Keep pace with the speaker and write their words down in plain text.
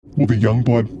Will the young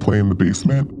blood play in the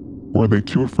basement? Or are they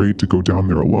too afraid to go down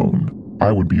there alone?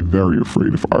 I would be very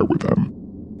afraid if I were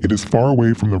them. It is far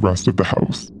away from the rest of the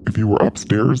house. If you were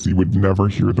upstairs, you would never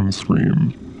hear them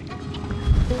scream.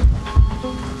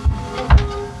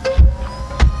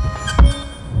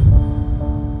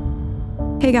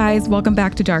 Hey guys, welcome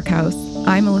back to Dark House.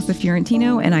 I'm Melissa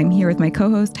Fiorentino, and I'm here with my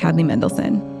co-host, Hadley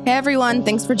Mendelson. Hey everyone,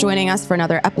 thanks for joining us for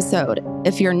another episode.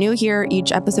 If you're new here,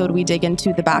 each episode we dig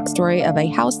into the backstory of a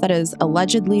house that is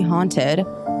allegedly haunted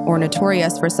or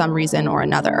notorious for some reason or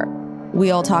another.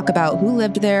 We'll talk about who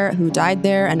lived there, who died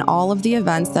there, and all of the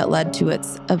events that led to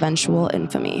its eventual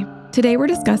infamy. Today we're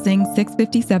discussing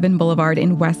 657 Boulevard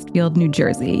in Westfield, New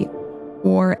Jersey,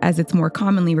 or as it's more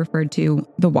commonly referred to,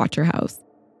 the Watcher House.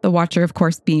 The Watcher, of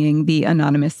course, being the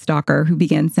anonymous stalker who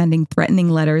began sending threatening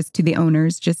letters to the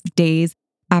owners just days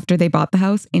after they bought the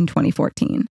house in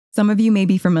 2014. Some of you may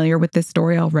be familiar with this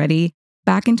story already.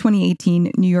 Back in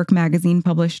 2018, New York Magazine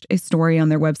published a story on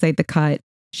their website, The Cut,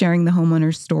 sharing the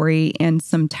homeowner's story and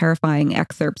some terrifying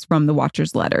excerpts from the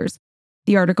Watcher's letters.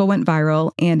 The article went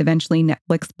viral, and eventually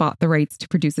Netflix bought the rights to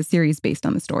produce a series based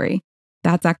on the story.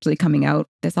 That's actually coming out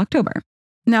this October.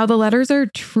 Now, the letters are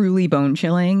truly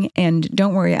bone-chilling, and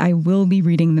don't worry, I will be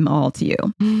reading them all to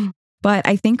you. But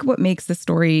I think what makes the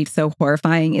story so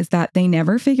horrifying is that they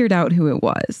never figured out who it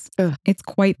was. Ugh. It's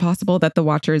quite possible that the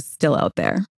Watcher is still out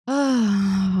there.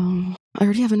 Oh, I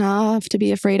already have enough to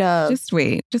be afraid of. Just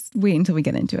wait until we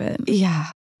get into it. Yeah.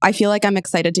 I feel like I'm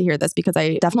excited to hear this because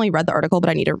I definitely read the article,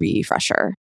 but I need a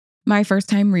refresher. My first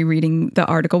time rereading the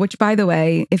article, which, by the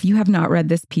way, if you have not read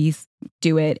this piece,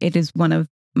 do it. It is one of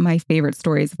my favorite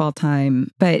stories of all time.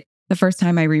 But the first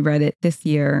time I reread it this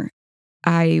year,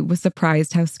 I was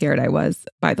surprised how scared I was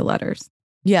by the letters.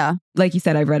 Yeah. Like you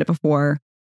said, I've read it before.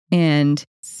 And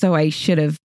so I should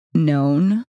have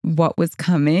known what was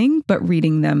coming, but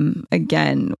reading them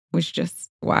again was just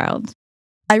wild.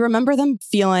 I remember them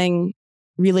feeling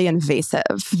really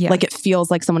invasive. Yeah. Like it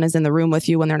feels like someone is in the room with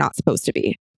you when they're not supposed to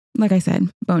be. Like I said,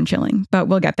 bone chilling, but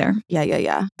we'll get there.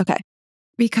 Yeah. Okay.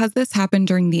 Because this happened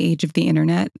during the age of the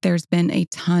internet, there's been a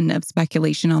ton of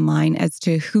speculation online as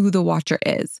to who the Watcher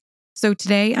is. So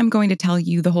today I'm going to tell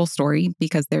you the whole story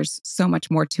because there's so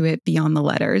much more to it beyond the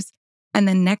letters. And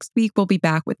then next week, we'll be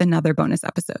back with another bonus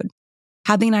episode.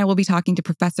 Hadley and I will be talking to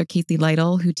Professor Casey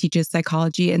Lytle, who teaches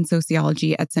psychology and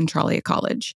sociology at Centralia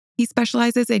College. He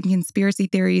specializes in conspiracy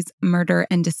theories, murder,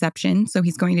 and deception, so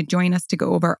he's going to join us to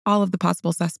go over all of the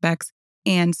possible suspects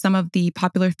and some of the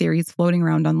popular theories floating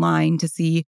around online to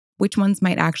see which ones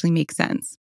might actually make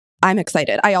sense. I'm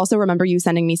excited. I also remember you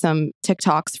sending me some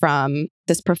TikToks from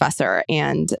this professor,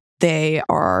 and they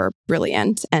are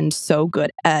brilliant and so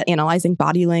good at analyzing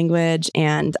body language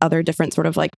and other different sort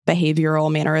of like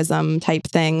behavioral mannerism type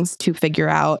things to figure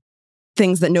out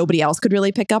things that nobody else could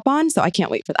really pick up on. So I can't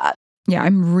wait for that. Yeah,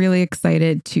 I'm really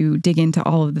excited to dig into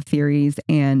all of the theories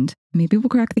and maybe we'll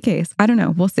crack the case. I don't know.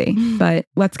 We'll see. But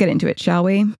let's get into it, shall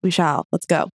we? We shall. Let's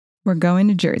go. We're going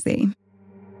to Jersey.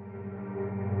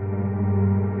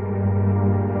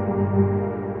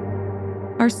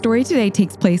 Our story today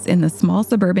takes place in the small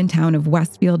suburban town of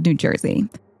Westfield, New Jersey.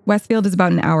 Westfield is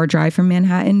about an hour drive from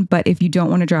Manhattan, but if you don't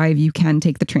want to drive, you can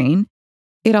take the train.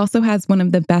 It also has one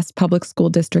of the best public school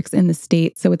districts in the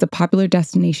state, so it's a popular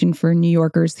destination for New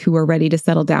Yorkers who are ready to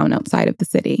settle down outside of the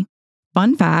city.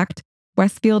 Fun fact,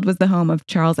 Westfield was the home of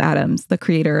Charles Addams, the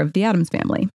creator of the Addams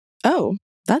Family. Oh,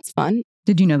 that's fun.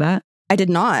 Did you know that? I did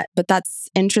not, but that's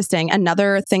interesting.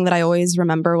 Another thing that I always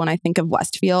remember when I think of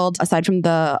Westfield, aside from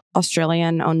the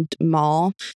Australian-owned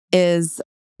mall, is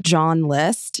John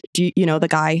List. Do you know the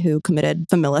guy who committed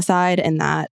familicide in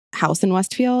that house in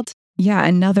Westfield? Yeah,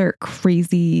 another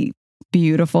crazy,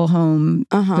 beautiful home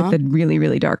with a really,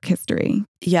 really dark history.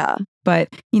 Yeah. But,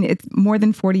 it's more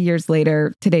than 40 years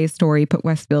later, today's story put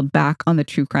Westfield back on the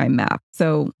true crime map.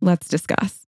 So let's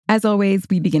discuss. As always,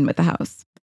 we begin with the house.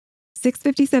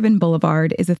 657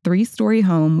 Boulevard is a 3-story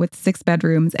home with 6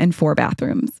 bedrooms and 4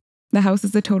 bathrooms. The house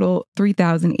is a total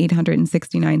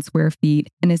 3,869 square feet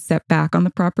and is set back on the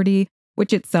property,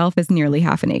 which itself is nearly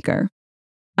half an acre.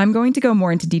 I'm going to go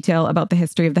more into detail about the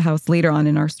history of the house later on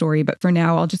in our story, but for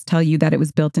now, I'll just tell you that it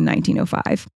was built in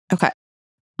 1905. Okay.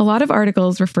 A lot of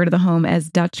articles refer to the home as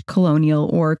Dutch Colonial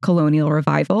or Colonial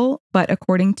Revival, but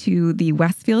according to the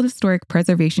Westfield Historic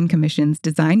Preservation Commission's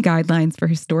design guidelines for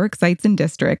historic sites and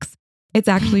districts, it's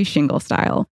actually shingle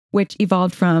style, which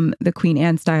evolved from the Queen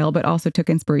Anne style, but also took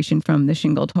inspiration from the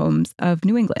shingled homes of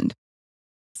New England.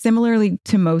 Similarly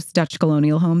to most Dutch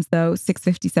colonial homes, though,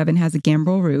 657 has a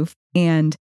gambrel roof,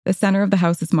 and the center of the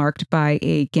house is marked by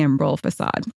a gambrel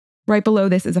facade. Right below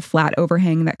this is a flat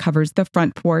overhang that covers the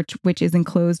front porch, which is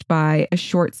enclosed by a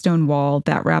short stone wall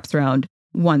that wraps around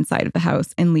one side of the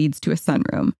house and leads to a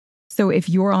sunroom. So if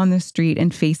you're on the street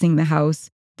and facing the house,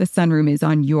 the sunroom is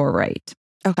on your right.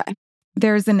 Okay.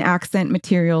 There's an accent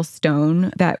material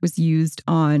stone that was used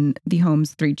on the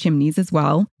home's 3 chimneys as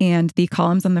well. And the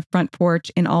columns on the front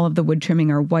porch and all of the wood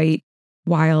trimming are white,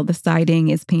 while the siding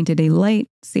is painted a light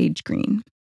sage green.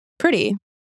 Pretty.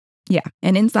 Yeah.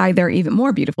 And inside, there are even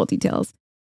more beautiful details.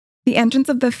 The entrance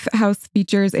of the house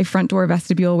features a front door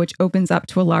vestibule, which opens up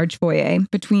to a large foyer.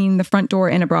 Between the front door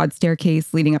and a broad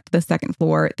staircase leading up to the second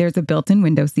floor, there's a built-in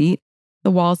window seat.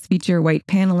 The walls feature white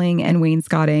paneling and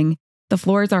wainscoting. The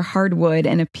floors are hardwood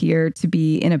and appear to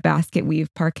be in a basket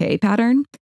weave parquet pattern.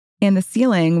 And the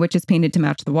ceiling, which is painted to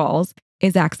match the walls,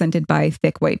 is accented by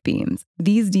thick white beams.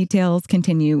 These details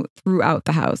continue throughout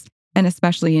the house, and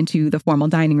especially into the formal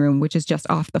dining room, which is just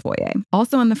off the foyer.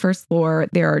 Also on the first floor,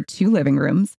 there are 2 living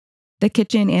rooms, the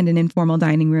kitchen and an informal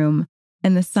dining room,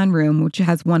 and the sunroom, which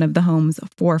has one of the home's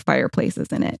 4 fireplaces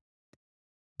in it.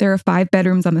 There are 5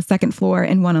 bedrooms on the second floor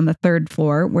and 1 on the third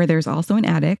floor, where there's also an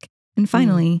attic. And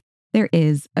finally, there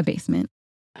is a basement.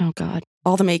 Oh, God.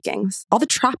 All the makings, all the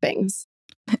trappings.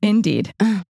 Indeed.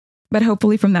 But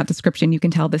hopefully from that description, you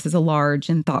can tell this is a large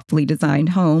and thoughtfully designed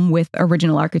home with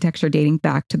original architecture dating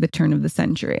back to the turn of the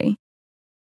century.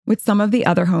 With some of the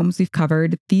other homes we've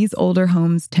covered, these older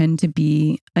homes tend to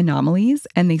be anomalies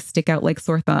and they stick out like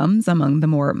sore thumbs among the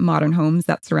more modern homes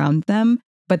that surround them,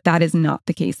 but that is not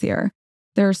the case here.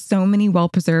 There are so many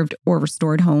well-preserved or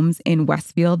restored homes in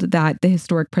Westfield that the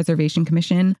Historic Preservation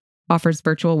Commission offers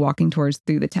virtual walking tours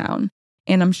through the town.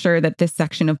 And I'm sure that this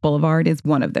section of Boulevard is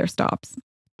one of their stops.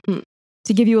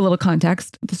 To give you a little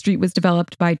context, the street was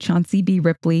developed by Chauncey B.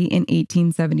 Ripley in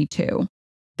 1872.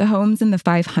 The homes in the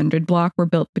 500 block were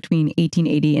built between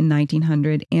 1880 and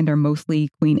 1900 and are mostly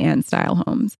Queen Anne-style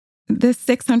homes. The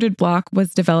 600 block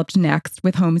was developed next,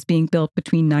 with homes being built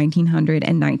between 1900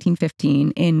 and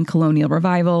 1915 in colonial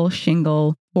revival,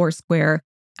 shingle, foursquare,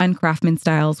 and craftsman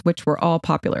styles, which were all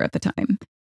popular at the time.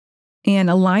 And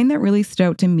a line that really stood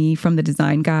out to me from the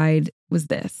design guide was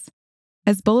this.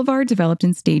 As Boulevard developed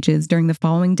in stages during the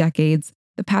following decades,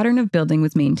 the pattern of building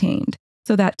was maintained,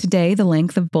 so that today the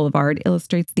length of Boulevard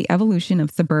illustrates the evolution of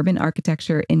suburban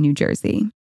architecture in New Jersey.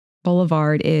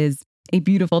 Boulevard is a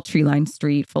beautiful tree-lined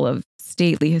street full of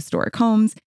stately historic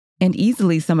homes and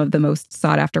easily some of the most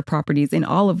sought-after properties in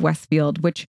all of Westfield,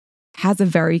 which has a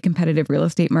very competitive real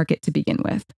estate market to begin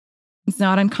with. It's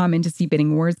not uncommon to see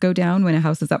bidding wars go down when a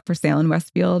house is up for sale in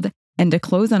Westfield, and to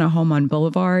close on a home on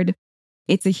Boulevard,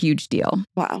 it's a huge deal.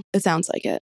 Wow, it sounds like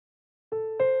it.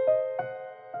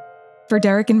 For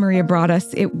Derek and Maria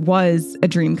Broaddus, it was a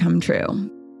dream come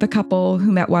true. The couple,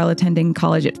 who met while attending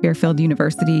college at Fairfield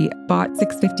University, bought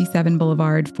 657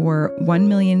 Boulevard for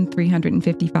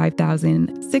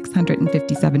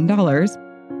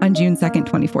 $1,355,657 on June 2nd,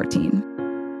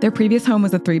 2014. Their previous home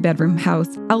was a 3-bedroom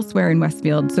house elsewhere in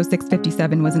Westfield, so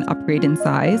 657 was an upgrade in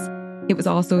size. It was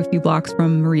also a few blocks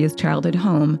from Maria's childhood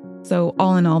home, so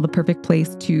all in all, the perfect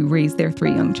place to raise their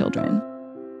 3 young children.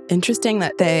 Interesting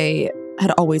that they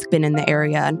had always been in the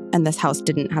area and this house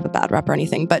didn't have a bad rep or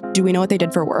anything, but do we know what they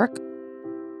did for work?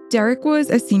 Derek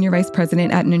was a senior vice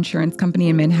president at an insurance company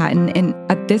in Manhattan, and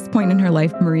at this point in her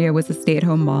life, Maria was a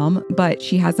stay-at-home mom, but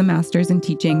she has a master's in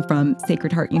teaching from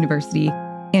Sacred Heart University,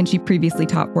 and she previously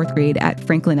taught 4th grade at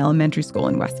Franklin Elementary School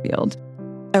in Westfield.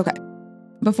 Okay.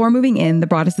 Before moving in, the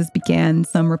Broadduses began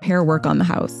some repair work on the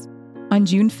house. On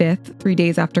June 5th, 3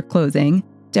 days after closing,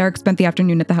 Derek spent the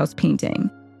afternoon at the house painting.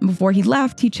 Before he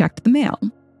left, he checked the mail.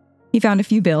 He found a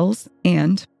few bills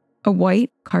and a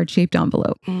white card-shaped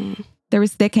envelope. There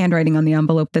was thick handwriting on the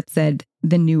envelope that said,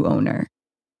 "The new owner."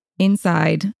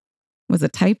 Inside was a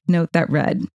typed note that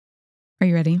read, are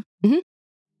you ready? Mm-hmm.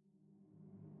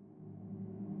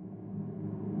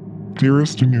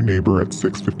 Dearest new neighbor at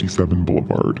 657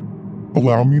 Boulevard,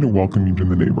 allow me to welcome you to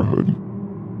the neighborhood.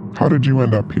 How did you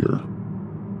end up here?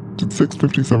 Did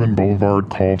 657 Boulevard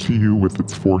call to you with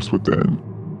its force within?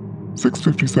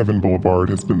 657 Boulevard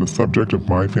has been the subject of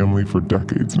my family for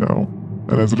decades now,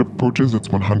 and as it approaches its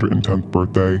 110th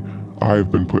birthday, I have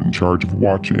been put in charge of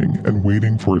watching and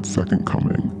waiting for its second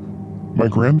coming. My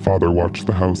grandfather watched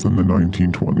the house in the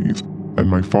 1920s, and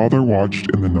my father watched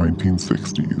in the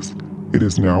 1960s. It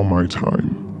is now my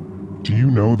time. Do you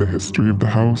know the history of the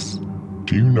house?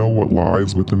 Do you know what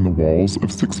lies within the walls of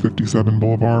 657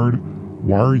 Boulevard?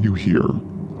 Why are you here?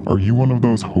 Are you one of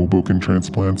those Hoboken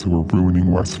transplants who are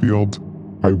ruining Westfield?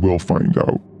 I will find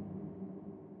out.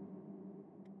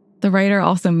 The writer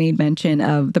also made mention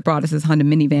of the Broaddus' Honda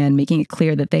minivan, making it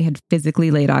clear that they had physically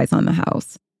laid eyes on the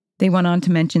house. They went on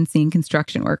to mention seeing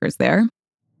construction workers there.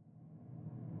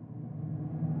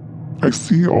 I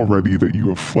see already that you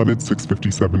have flooded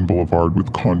 657 Boulevard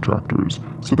with contractors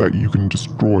so that you can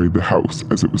destroy the house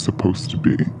as it was supposed to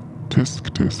be.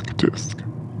 Tisk, tisk, tisk.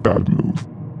 Bad move.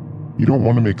 You don't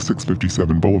want to make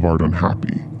 657 Boulevard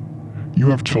unhappy.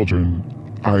 You have children.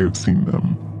 I have seen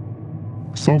them.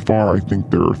 So far, I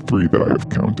think there are 3 that I have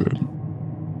counted.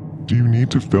 Do you need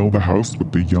to fill the house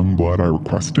with the young blood I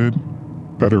requested?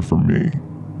 Better for me.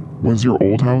 Was your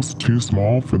old house too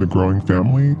small for the growing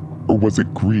family? Or was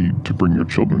it greed to bring your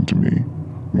children to me?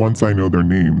 Once I know their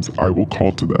names, I will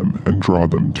call to them and draw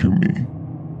them to me.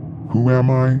 Who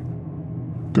am I?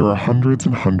 There are hundreds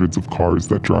and hundreds of cars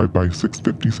that drive by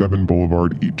 657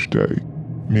 Boulevard each day.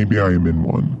 Maybe I am in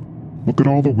one. Look at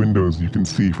all the windows you can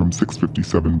see from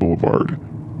 657 Boulevard.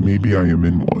 Maybe I am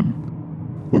in one.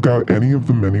 Look out any of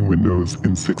the many windows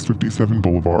in 657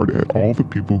 Boulevard at all the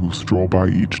people who stroll by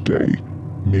each day.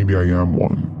 Maybe I am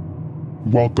one.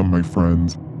 Welcome, my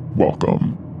friends.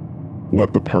 Welcome.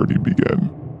 Let the party begin.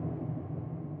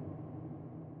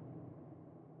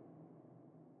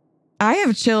 I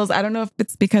have chills. I don't know if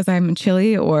it's because I'm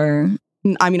chilly or...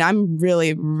 I mean, I'm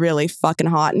really, really fucking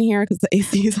hot in here because the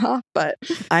AC is off, but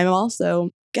I'm also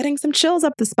getting some chills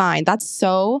up the spine. That's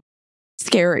so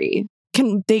scary.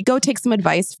 Can they go take some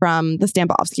advice from the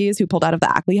Stambovskis who pulled out of the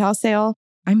Ackley House sale?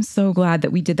 I'm so glad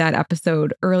that we did that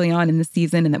episode early on in the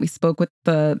season and that we spoke with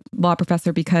the law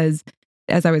professor, because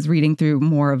as I was reading through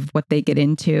more of what they get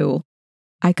into,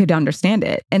 I could understand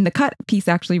it. And the cut piece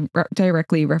actually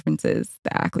directly references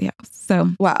the Ackley House.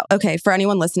 So, wow. Okay. For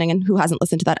anyone listening and who hasn't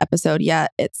listened to that episode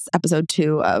yet, it's episode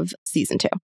 2 of season 2.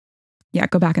 Yeah,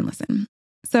 go back and listen.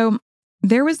 So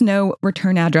there was no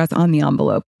return address on the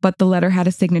envelope, but the letter had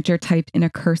a signature typed in a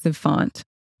cursive font,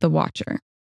 The Watcher.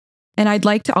 And I'd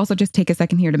like to also just take a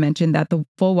second here to mention that the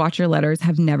full Watcher letters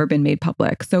have never been made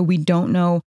public. So we don't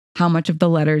know how much of the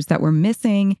letters that were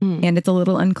missing, and it's a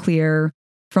little unclear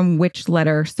from which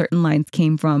letter certain lines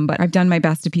came from, but I've done my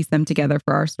best to piece them together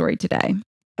for our story today.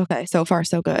 Okay, so far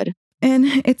so good. And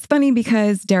it's funny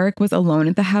because Derek was alone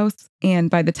at the house, and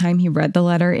by the time he read the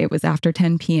letter, it was after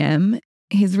 10 p.m.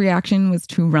 His reaction was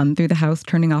to run through the house,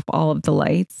 turning off all of the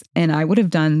lights, and I would have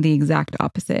done the exact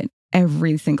opposite.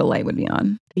 Every single light would be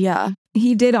on. Yeah.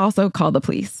 He did also call the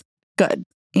police. Good.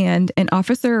 And an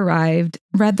officer arrived,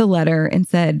 read the letter, and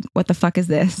said, "What the fuck is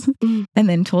this?" And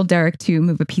then told Derek to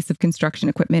move a piece of construction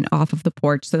equipment off of the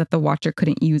porch so that the Watcher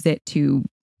couldn't use it to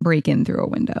break in through a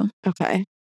window. Okay.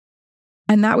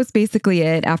 And that was basically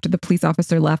it. After the police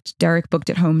officer left, Derek booked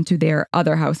it home to their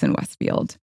other house in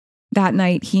Westfield. That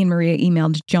night, he and Maria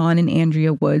emailed John and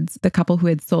Andrea Woods, the couple who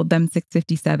had sold them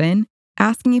 657,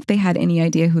 asking if they had any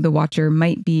idea who the Watcher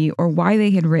might be or why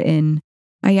they had written,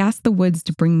 "I asked the Woods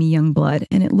to bring me young blood,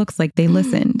 and it looks like they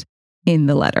listened," in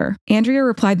the letter. Andrea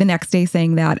replied the next day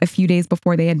saying that a few days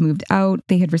before they had moved out,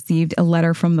 they had received a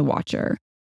letter from the Watcher.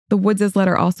 The Woods'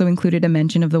 letter also included a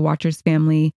mention of the Watcher's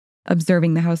family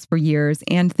observing the house for years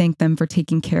and thanked them for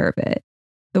taking care of it.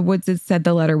 The Woodses said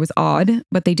the letter was odd,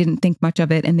 but they didn't think much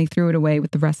of it and they threw it away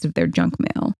with the rest of their junk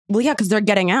mail. Well, yeah, because they're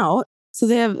getting out. So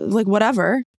they have,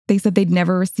 whatever. They said they'd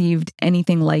never received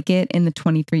anything like it in the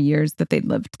 23 years that they'd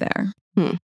lived there.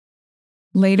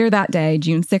 Later that day,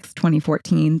 June 6,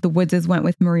 2014, the Woodses went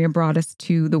with Maria Broaddus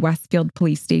to the Westfield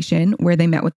police station where they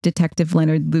met with Detective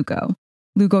Leonard Lugo.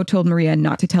 Lugo told Maria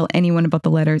not to tell anyone about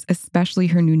the letters, especially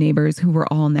her new neighbors, who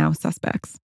were all now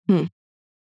suspects.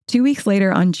 2 weeks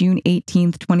later, on June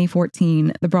 18th,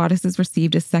 2014, the Broadduses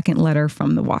received a second letter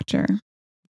from the Watcher.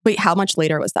 Wait, how much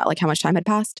later was that? How much time had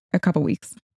passed? A couple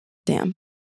weeks. Damn.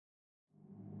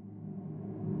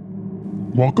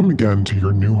 Welcome again to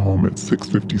your new home at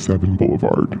 657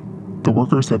 Boulevard. The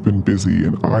workers have been busy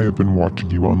and I have been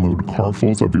watching you unload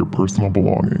carfuls of your personal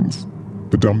belongings.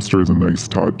 The dumpster is a nice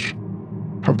touch.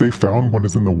 Have they found what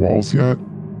is in the walls yet?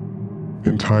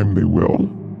 In time they will.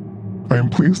 I am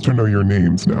pleased to know your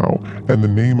names now, and the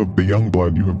name of the young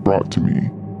blood you have brought to me.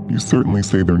 You certainly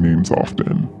say their names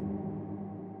often.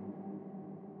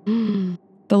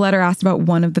 The letter asked about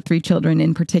one of the 3 children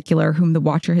in particular whom the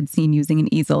Watcher had seen using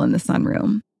an easel in the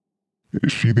sunroom.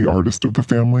 Is she the artist of the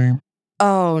family?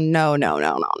 Oh, no.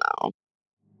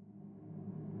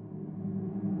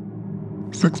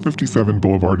 657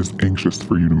 Boulevard is anxious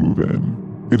for you to move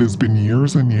in. It has been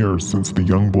years and years since the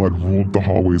young blood ruled the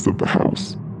hallways of the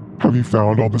house. Have you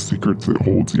found all the secrets it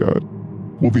holds yet?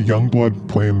 Will the young blood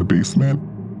play in the basement,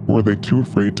 or are they too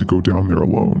afraid to go down there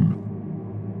alone?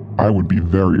 I would be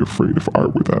very afraid if I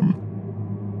were them.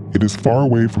 It is far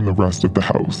away from the rest of the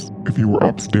house. If you were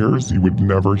upstairs, you would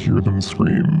never hear them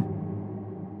scream.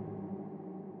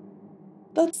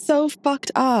 That's so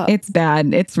fucked up. It's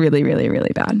bad. It's really, really,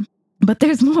 really bad. But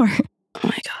there's more. Oh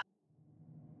my God.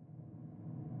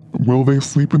 Will they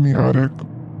sleep in the attic?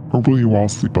 Or will you all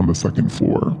sleep on the second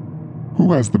floor?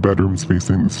 Who has the bedrooms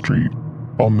facing the street?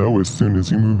 I'll know as soon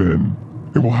as you move in.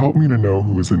 It will help me to know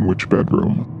who is in which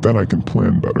bedroom. Then I can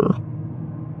plan better.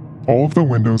 All of the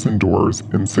windows and doors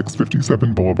in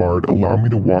 657 Boulevard allow me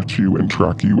to watch you and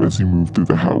track you as you move through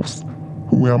the house.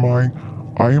 Who am I?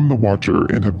 I am the Watcher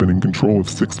and have been in control of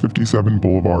 657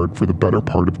 Boulevard for the better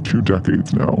part of 2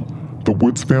 decades now. The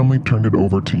Woods family turned it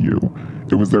over to you.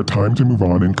 It was their time to move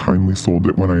on and kindly sold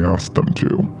it when I asked them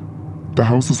to. The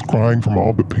house is crying from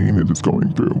all the pain it is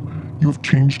going through. You have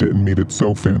changed it and made it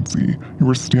so fancy. You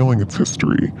are stealing its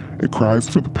history. It cries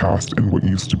for the past and what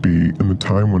used to be in the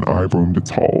time when I roamed its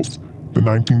halls. The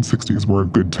 1960s were a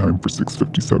good time for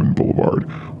 657 Boulevard,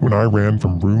 when I ran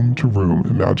from room to room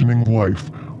imagining life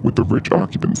with the rich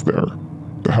occupants there.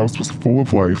 The house was full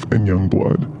of life and young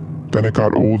blood. Then it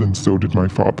got old and so did my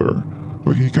father.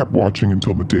 But he kept watching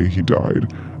until the day he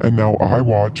died, and now I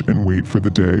watch and wait for the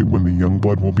day when the young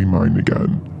blood will be mine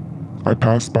again. I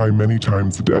pass by many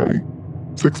times a day.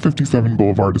 657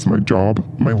 Boulevard is my job,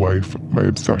 my life, my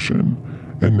obsession,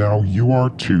 and now you are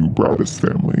too, Braddis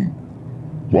family.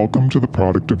 Welcome to the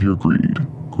product of your greed.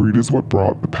 Greed is what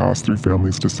brought the past 3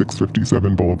 families to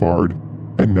 657 Boulevard,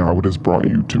 and now it has brought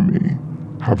you to me.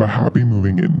 Have a happy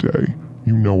moving in day.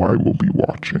 You know I will be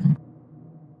watching.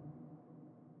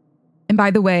 And by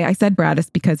the way, I said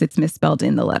Braddis because it's misspelled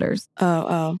in the letters.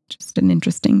 Oh. Just an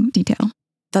interesting detail.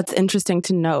 That's interesting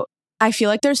to note. I feel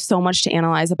like there's so much to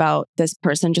analyze about this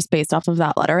person just based off of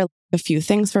that letter. A few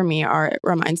things for me are, it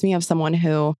reminds me of someone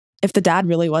who, if the dad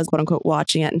really was quote unquote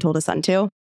watching it and told his son to,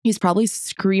 he's probably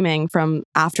screaming from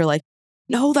after like,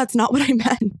 no, that's not what I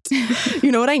meant.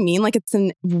 You know what I mean? Like it's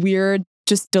a weird,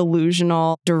 just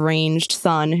delusional, deranged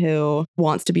son who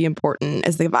wants to be important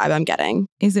is the vibe I'm getting.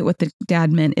 Is it what the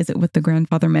dad meant? Is it what the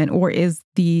grandfather meant? Or is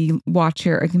the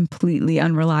Watcher a completely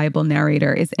unreliable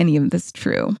narrator? Is any of this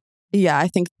true? Yeah, I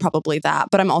think probably that.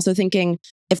 But I'm also thinking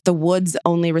if the Woods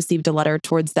only received a letter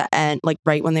towards the end, like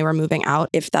right when they were moving out,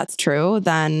 if that's true,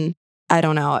 then I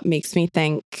don't know. It makes me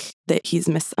think that he's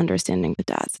misunderstanding the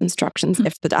dad's instructions,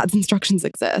 if the dad's instructions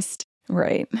exist.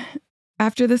 Right.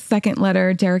 After the second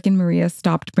letter, Derek and Maria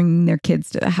stopped bringing their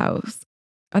kids to the house.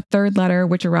 A third letter,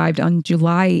 which arrived on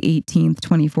July 18th,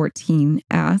 2014,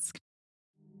 asked,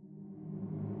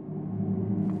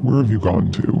 Where have you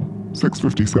gone to?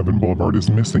 657 Boulevard is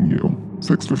missing you.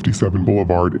 657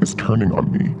 Boulevard is turning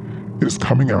on me. It is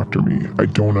coming after me. I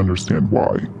don't understand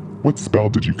why. What spell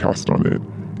did you cast on it?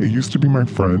 It used to be my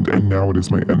friend and now it is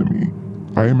my enemy.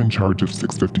 I am in charge of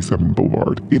 657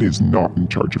 Boulevard. It is not in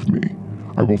charge of me.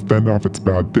 I will fend off its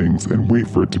bad things and wait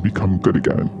for it to become good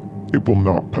again. It will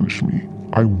not punish me.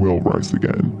 I will rise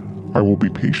again. I will be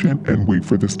patient and wait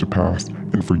for this to pass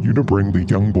and for you to bring the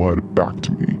young blood back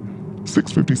to me.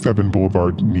 657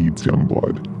 Boulevard needs young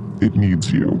blood. It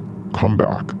needs you. Come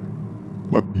back.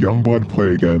 Let the young blood play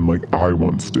again like I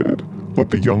once did. Let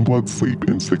the young blood sleep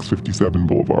in 657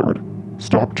 Boulevard.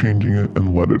 Stop changing it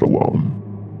and let it alone.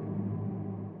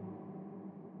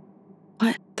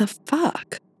 What the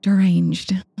fuck?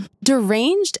 deranged.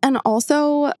 Deranged and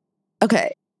also,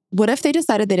 okay, what if they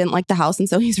decided they didn't like the house and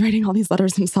so he's writing all these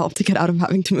letters himself to get out of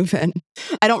having to move in?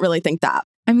 I don't really think that.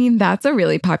 I mean, that's a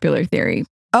really popular theory.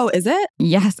 Oh, is it?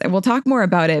 Yes, we'll talk more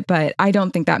about it, but I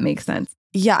don't think that makes sense.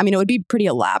 Yeah, I mean, it would be pretty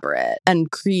elaborate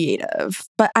and creative.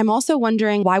 But I'm also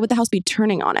wondering, why would the house be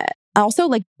turning on it? Also,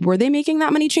 like, were they making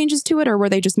that many changes to it or were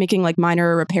they just making like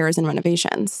minor repairs and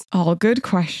renovations? All good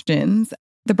questions.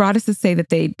 The Broadduses say that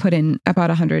they put in about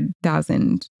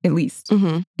 100,000 at least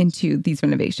into these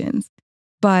renovations.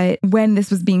 But when this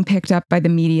was being picked up by the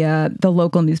media, the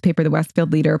local newspaper, the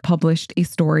Westfield Leader, published a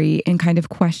story and kind of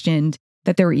questioned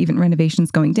that there were even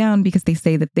renovations going down because they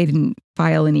say that they didn't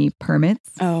file any permits.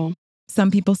 Oh.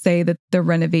 Some people say that the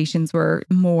renovations were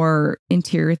more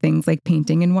interior things like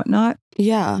painting and whatnot.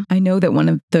 Yeah. I know that one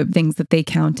of the things that they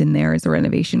count in there as a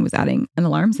renovation was adding an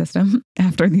alarm system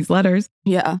after these letters.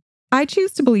 Yeah. I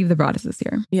choose to believe the Broadduses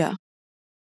here. Yeah.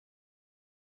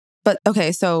 But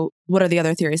okay, so what are the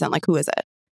other theories then? Like, who is it?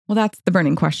 Well, that's the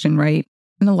burning question, right?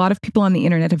 And a lot of people on the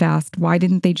internet have asked, why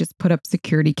didn't they just put up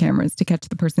security cameras to catch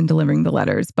the person delivering the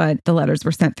letters? But the letters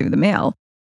were sent through the mail.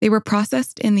 They were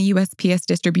processed in the USPS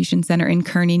distribution center in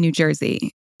Kearney, New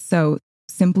Jersey. So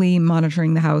simply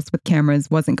monitoring the house with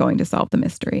cameras wasn't going to solve the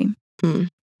mystery.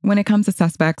 When it comes to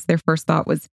suspects, their first thought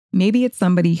was maybe it's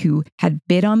somebody who had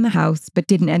bid on the house but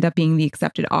didn't end up being the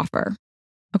accepted offer.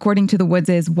 According to the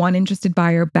Woodses, one interested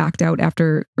buyer backed out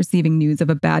after receiving news of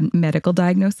a bad medical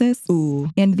diagnosis,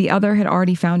 and the other had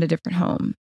already found a different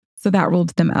home. So that ruled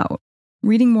them out.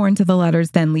 Reading more into the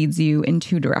letters then leads you in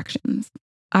two directions.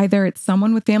 Either it's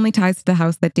someone with family ties to the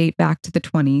house that date back to the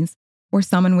 20s, or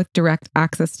someone with direct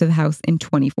access to the house in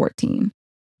 2014.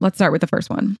 Let's start with the first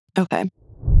one. Okay.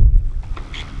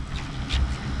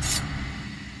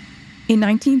 In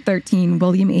 1913,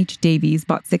 William H. Davies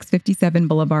bought 657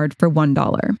 Boulevard for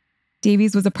 $1.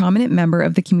 Davies was a prominent member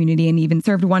of the community and even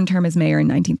served one term as mayor in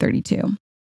 1932.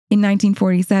 In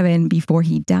 1947, before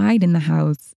he died in the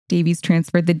house, Davies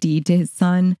transferred the deed to his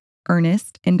son,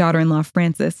 Ernest, and daughter-in-law,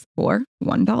 Frances, for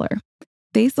 $1.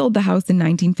 They sold the house in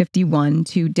 1951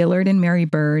 to Dillard and Mary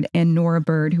Bird and Nora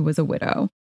Bird, who was a widow.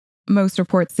 Most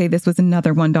reports say this was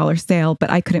another $1 sale, but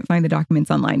I couldn't find the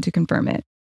documents online to confirm it.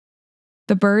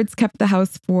 The Birds kept the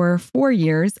house for 4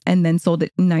 years and then sold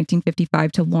it in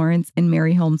 1955 to Lawrence and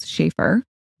Mary Holmes Schaefer.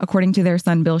 According to their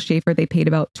son, Bill Schaefer, they paid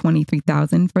about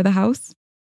 $23,000 for the house.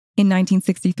 In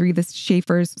 1963, the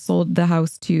Schaefers sold the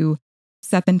house to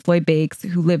Seth and Floyd Bakes,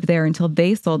 who lived there until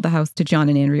they sold the house to John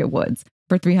and Andrea Woods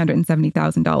for $370,000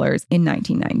 in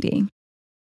 1990.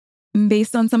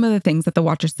 Based on some of the things that the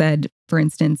Watcher said, for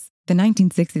instance, the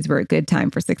 1960s were a good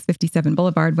time for 657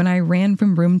 Boulevard when I ran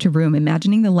from room to room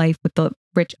imagining the life with the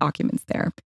rich occupants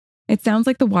there. It sounds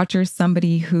like the Watcher is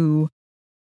somebody who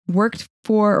worked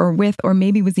for or with or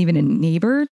maybe was even a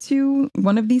neighbor to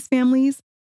one of these families.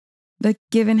 But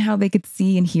given how they could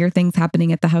see and hear things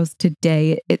happening at the house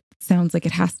today, it sounds like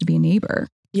it has to be a neighbor.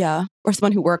 Yeah. Or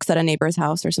someone who works at a neighbor's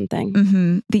house or something.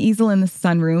 Mm-hmm. The easel in the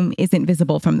sunroom isn't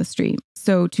visible from the street.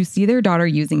 So to see their daughter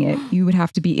using it, you would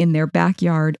have to be in their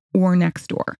backyard or next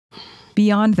door.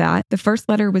 Beyond that, the first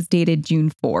letter was dated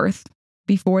June 4th,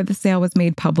 before the sale was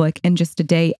made public and just a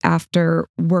day after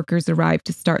workers arrived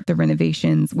to start the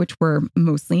renovations, which were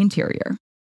mostly interior.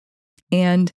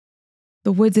 And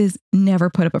the Woodses never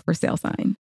put up a for sale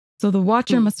sign. So the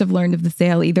Watcher must have learned of the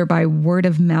sale either by word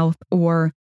of mouth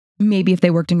or maybe if they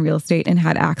worked in real estate and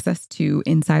had access to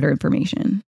insider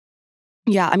information.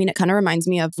 Yeah, I mean, it kind of reminds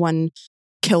me of when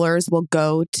killers will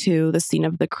go to the scene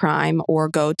of the crime or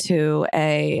go to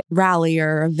a rally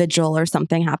or a vigil or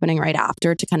something happening right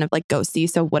after to kind of like go see.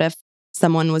 So what if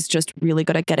someone was just really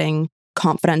good at getting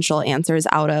confidential answers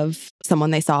out of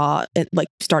someone they saw it, like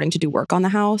starting to do work on the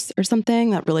house or something?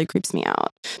 That really creeps me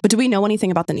out. But do we know anything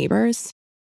about the neighbors?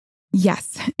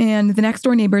 Yes, and the next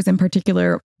door neighbors in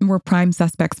particular were prime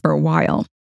suspects for a while.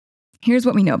 Here's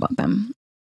what we know about them.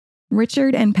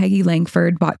 Richard and Peggy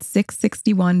Langford bought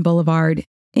 661 Boulevard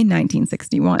in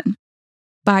 1961.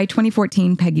 By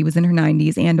 2014, Peggy was in her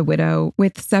 90s and a widow,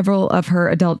 with several of her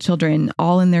adult children,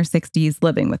 all in their 60s,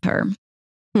 living with her.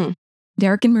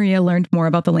 Derek and Maria learned more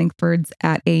about the Langfords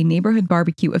at a neighborhood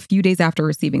barbecue a few days after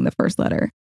receiving the first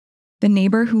letter. The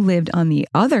neighbor who lived on the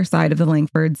other side of the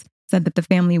Langfords said that the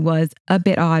family was a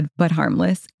bit odd but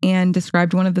harmless and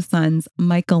described one of the sons,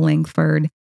 Michael Langford,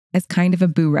 as kind of a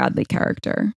Boo Radley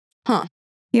character.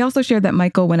 He also shared that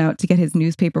Michael went out to get his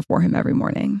newspaper for him every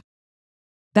morning.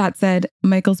 That said,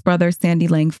 Michael's brother, Sandy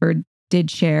Langford, did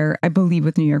share, I believe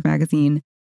with New York Magazine,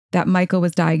 that Michael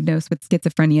was diagnosed with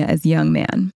schizophrenia as a young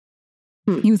man.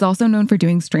 He was also known for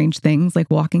doing strange things like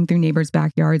walking through neighbors'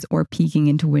 backyards or peeking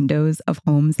into windows of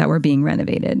homes that were being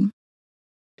renovated.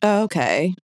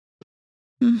 Okay.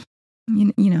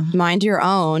 You know. Mind your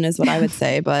own is what I would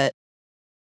say, but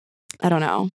I don't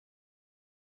know.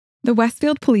 The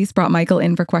Westfield police brought Michael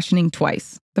in for questioning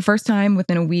twice, the first time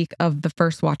within a week of the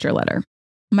first Watcher letter.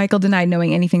 Michael denied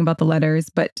knowing anything about the letters,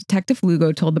 but Detective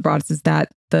Lugo told the Broadduses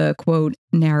that the, quote,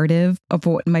 narrative of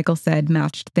what Michael said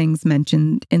matched things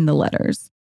mentioned in the letters.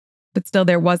 But still,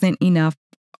 there wasn't enough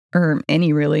or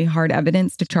any really hard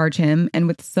evidence to charge him, and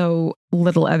with so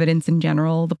little evidence in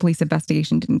general, the police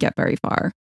investigation didn't get very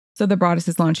far. So the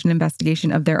Broadduses launched an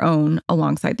investigation of their own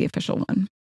alongside the official one.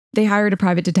 They hired a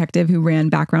private detective who ran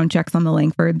background checks on the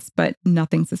Langfords, but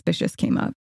nothing suspicious came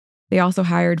up. They also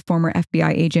hired former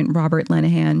FBI agent Robert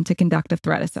Lenehan to conduct a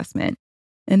threat assessment.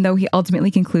 And though he ultimately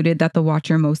concluded that the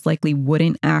Watcher most likely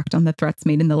wouldn't act on the threats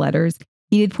made in the letters,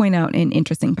 he did point out an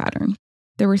interesting pattern.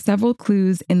 There were several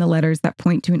clues in the letters that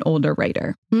point to an older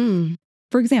writer.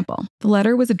 For example, the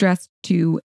letter was addressed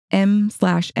to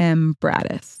M/M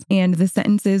Braddis, and the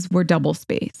sentences were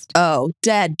double-spaced. Oh,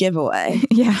 dead giveaway.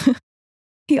 Yeah.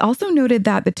 He also noted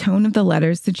that the tone of the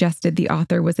letters suggested the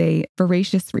author was a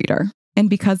voracious reader, and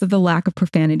because of the lack of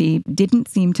profanity, didn't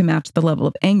seem to match the level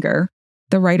of anger.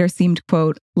 The writer seemed,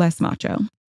 quote, less macho.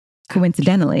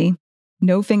 Coincidentally,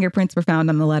 no fingerprints were found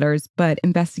on the letters, but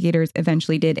investigators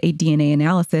eventually did a DNA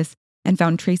analysis and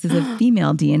found traces of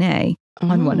female DNA,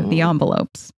 on one of the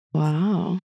envelopes.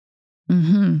 Wow.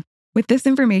 With this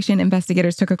information,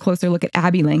 investigators took a closer look at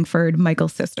Abby Langford,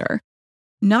 Michael's sister.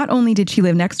 Not only did she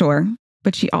live next door,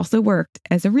 but she also worked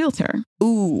as a realtor.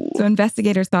 Ooh. So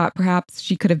investigators thought perhaps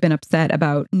she could have been upset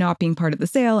about not being part of the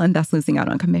sale and thus losing out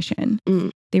on commission.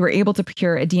 They were able to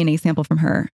procure a DNA sample from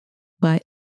her, but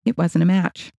it wasn't a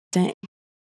match. Dang.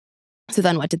 So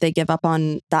then what, did they give up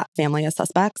on that family as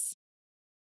suspects?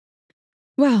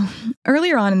 Well,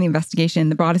 earlier on in the investigation,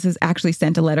 the Broadduses actually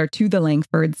sent a letter to the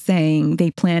Langfords saying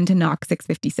they planned to knock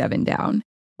 657 down.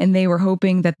 And they were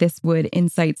hoping that this would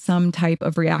incite some type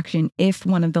of reaction if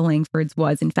one of the Langfords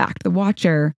was, in fact, the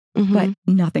Watcher, but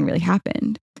nothing really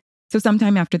happened. So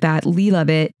sometime after that, Lee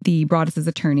Levitt, the Broadduses'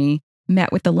 attorney,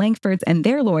 met with the Langfords and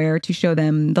their lawyer to show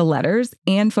them the letters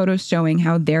and photos showing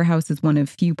how their house is one of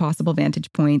few possible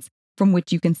vantage points from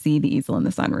which you can see the easel in the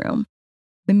sunroom.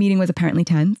 The meeting was apparently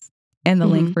tense, and the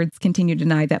Langfords continued to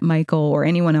deny that Michael or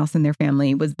anyone else in their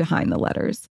family was behind the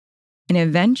letters. And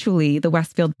eventually, the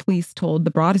Westfield police told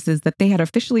the Broadduses that they had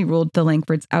officially ruled the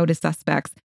Langfords out as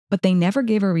suspects, but they never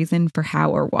gave a reason for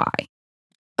how or why.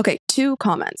 Okay, 2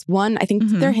 comments. One, I think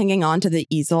they're hanging on to the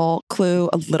easel clue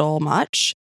a little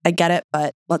much. I get it,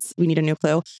 but we need a new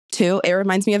clue. 2, it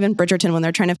reminds me of in Bridgerton when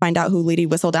they're trying to find out who Lady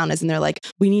Whistledown is, and they're like,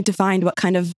 we need to find what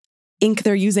kind of ink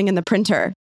they're using in the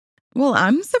printer. Well,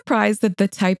 I'm surprised that the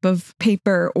type of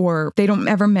paper, or they don't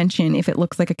ever mention if it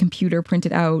looks like a computer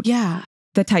printed out. Yeah.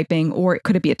 The typing, or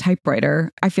could it be a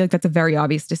typewriter? I feel like that's a very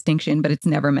obvious distinction, but it's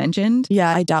never mentioned.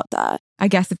 Yeah, I doubt that. I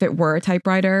guess if it were a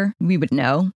typewriter, we would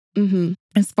know.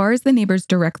 As far as the neighbors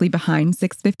directly behind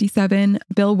 657,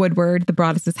 Bill Woodward, the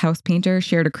Broadduses' house painter,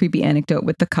 shared a creepy anecdote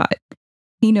with The Cut.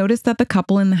 He noticed that the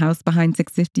couple in the house behind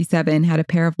 657 had a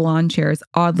pair of lawn chairs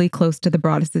oddly close to the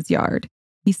Broadduses' yard.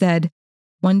 He said,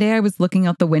 "One day I was looking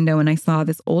out the window and I saw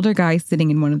this older guy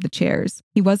sitting in one of the chairs.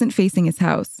 He wasn't facing his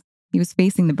house. He was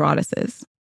facing the Broadduses."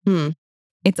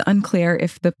 It's unclear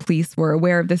if the police were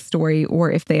aware of this story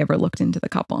or if they ever looked into the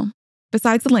couple.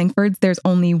 Besides the Langfords, there's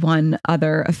only one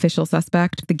other official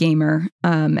suspect, the gamer.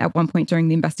 At one point during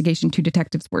the investigation, 2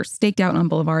 detectives were staked out on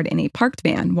Boulevard in a parked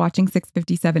van, watching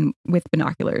 657 with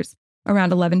binoculars.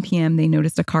 Around 11 p.m., they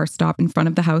noticed a car stop in front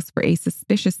of the house for a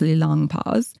suspiciously long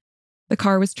pause. The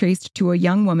car was traced to a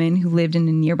young woman who lived in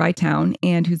a nearby town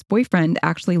and whose boyfriend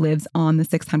actually lives on the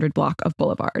 600 block of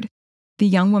Boulevard. The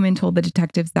young woman told the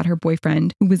detectives that her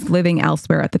boyfriend, who was living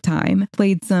elsewhere at the time,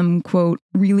 played some, quote,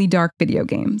 really dark video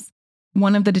games.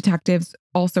 One of the detectives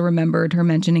also remembered her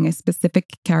mentioning a specific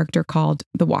character called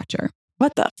the Watcher.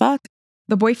 What the fuck?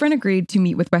 The boyfriend agreed to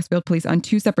meet with Westfield police on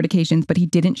 2 separate occasions, but he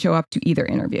didn't show up to either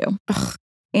interview. Ugh.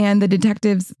 And the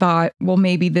detectives thought, well,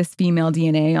 maybe this female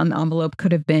DNA on the envelope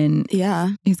could have been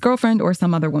his girlfriend or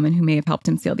some other woman who may have helped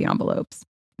him seal the envelopes.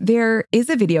 There is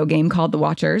a video game called The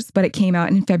Watchers, but it came out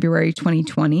in February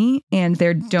 2020, and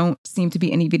there don't seem to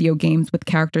be any video games with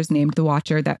characters named The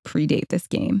Watcher that predate this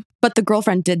game. But the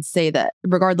girlfriend did say that,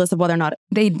 regardless of whether or not...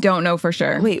 They don't know for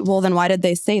sure. Wait, well, then why did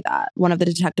they say that? One of the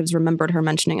detectives remembered her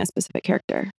mentioning a specific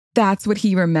character. That's what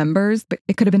he remembers, but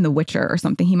it could have been The Witcher or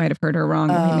something. He might have heard her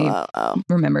wrong, or he may have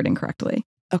remembered incorrectly.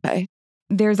 Okay.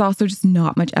 There's also just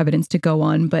not much evidence to go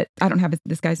on, but I don't have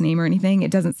this guy's name or anything. It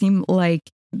doesn't seem like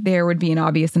there would be an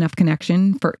obvious enough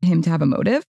connection for him to have a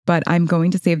motive, but I'm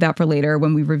going to save that for later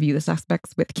when we review the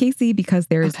suspects with Casey, because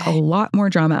there's a lot more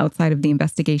drama outside of the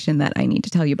investigation that I need to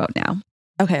tell you about now.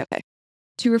 Okay.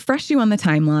 To refresh you on the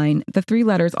timeline, the 3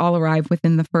 letters all arrived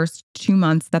within the first 2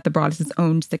 months that the Broadduses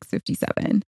owned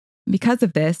 657. Because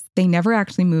of this, they never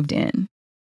actually moved in.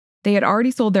 They had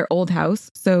already sold their old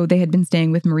house, so they had been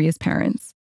staying with Maria's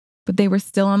parents. But they were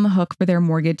still on the hook for their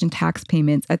mortgage and tax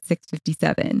payments at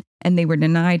 657, and they were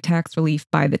denied tax relief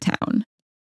by the town.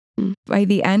 By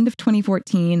the end of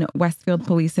 2014, Westfield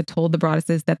police had told the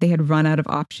Broadduses that they had run out of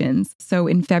options, so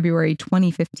in February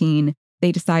 2015,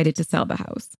 they decided to sell the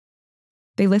house.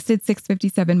 They listed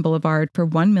 657 Boulevard for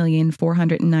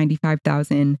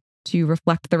 $1,495,000 to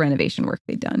reflect the renovation work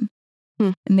they'd done.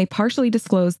 And they partially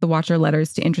disclosed the Watcher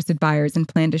letters to interested buyers and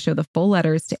planned to show the full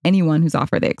letters to anyone whose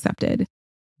offer they accepted.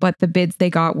 But the bids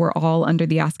they got were all under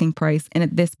the asking price, and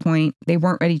at this point, they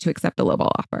weren't ready to accept a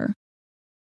lowball offer.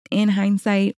 In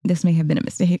hindsight, this may have been a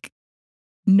mistake.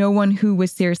 No one who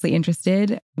was seriously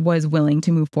interested was willing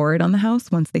to move forward on the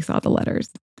house once they saw the letters.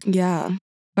 Yeah.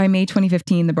 By May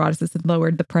 2015, the Broadduses had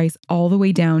lowered the price all the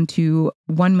way down to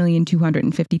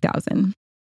 $1,250,000,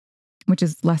 which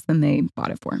is less than they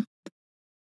bought it for.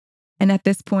 And at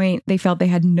this point, they felt they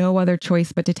had no other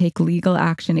choice but to take legal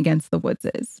action against the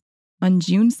Woodses. On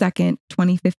June 2nd,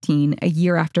 2015, a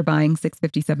year after buying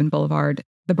 657 Boulevard,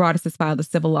 the Broadduses filed a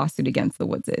civil lawsuit against the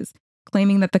Woodses,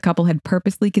 claiming that the couple had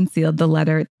purposely concealed the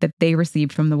letter that they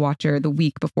received from the Watcher the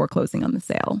week before closing on the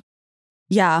sale.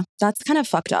 Yeah, that's kind of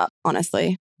fucked up,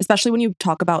 honestly, especially when you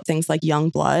talk about things like young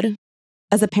blood.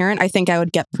 As a parent, I think I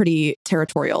would get pretty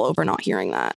territorial over not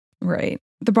hearing that. Right.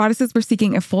 The Broadduses were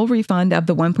seeking a full refund of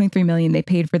the $1.3 million they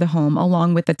paid for the home,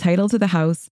 along with the title to the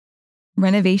house,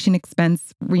 renovation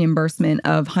expense reimbursement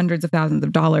of hundreds of thousands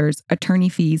of dollars, attorney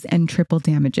fees, and triple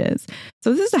damages.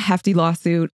 So this is a hefty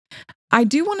lawsuit. I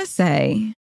do want to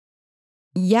say,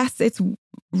 yes, it's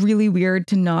really weird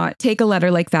to not take a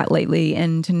letter like that lightly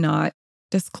and to not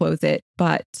disclose it,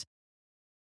 but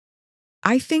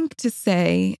I think to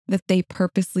say that they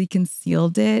purposely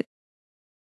concealed it,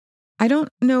 I don't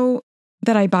know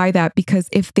that I buy that, because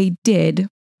if they did,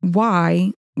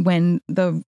 why, when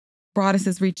the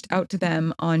Broadduses reached out to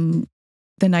them on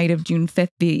the night of June 5th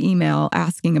via email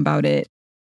asking about it,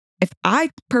 if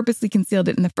I purposely concealed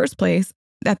it in the first place,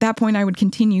 at that point I would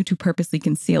continue to purposely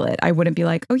conceal it. I wouldn't be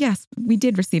like, oh yes, we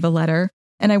did receive a letter,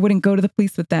 and I wouldn't go to the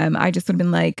police with them. I just would have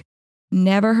been like,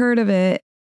 never heard of it,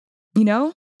 you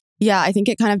know? Yeah, I think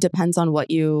it kind of depends on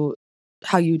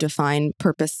how you define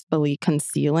purposefully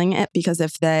concealing it, because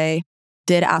if they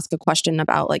did ask a question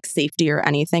about like safety or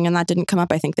anything and that didn't come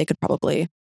up, I think they could probably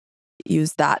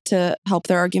use that to help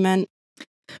their argument.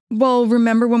 Well,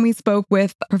 remember when we spoke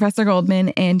with Professor Goldman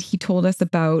and he told us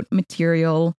about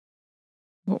material,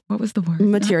 what was the word?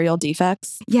 Material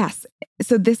defects. Yes.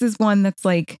 So this is one that's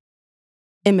like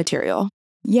immaterial.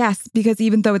 Yes, because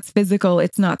even though it's physical,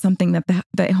 it's not something that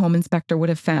the home inspector would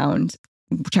have found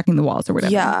checking the walls or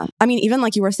whatever. Yeah. I mean, even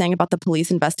like you were saying about the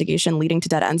police investigation leading to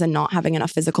dead ends and not having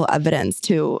enough physical evidence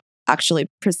to actually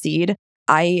proceed.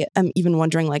 I am even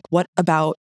wondering, like, what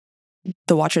about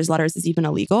the Watcher's letters is even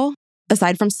illegal?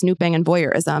 Aside from snooping and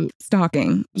voyeurism.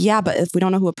 Stalking. Yeah, but if we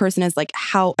don't know who a person is, like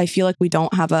how, I feel like we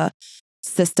don't have a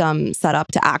system set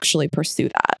up to actually pursue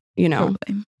that, you know,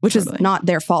 which is not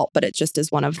their fault, but it just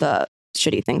is one of the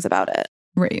shitty things about it.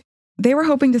 Right. They were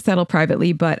hoping to settle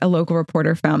privately, but a local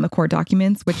reporter found the court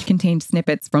documents, which contained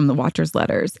snippets from the Watcher's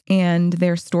letters, and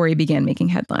their story began making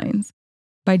headlines.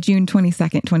 By June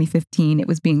 22nd, 2015, it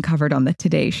was being covered on the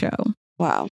Today Show.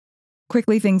 Wow.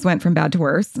 Quickly, things went from bad to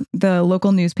worse. The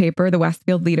local newspaper, the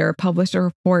Westfield Leader, published a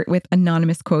report with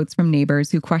anonymous quotes from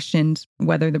neighbors who questioned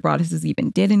whether the Broadduses even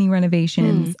did any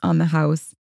renovations on the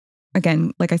house.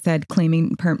 Again, like I said,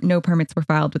 claiming no permits were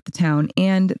filed with the town,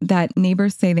 and that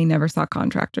neighbors say they never saw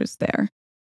contractors there.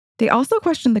 They also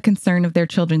questioned the concern of their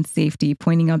children's safety,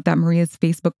 pointing out that Maria's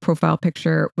Facebook profile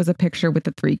picture was a picture with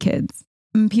the 3 kids.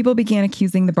 People began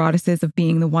accusing the Broadduses of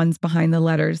being the ones behind the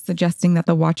letters, suggesting that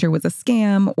the Watcher was a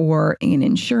scam or an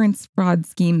insurance fraud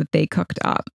scheme that they cooked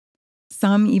up.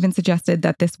 Some even suggested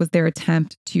that this was their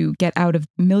attempt to get out of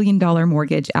 $1 million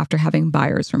mortgage after having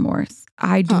buyer's remorse.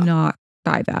 I do not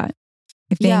buy that.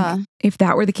 I think if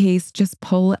that were the case, just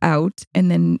pull out and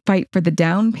then fight for the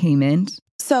down payment.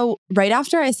 So right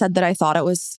after I said that I thought it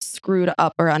was screwed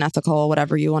up or unethical,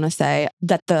 whatever you want to say,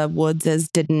 that the Woodses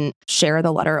didn't share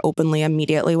the letter openly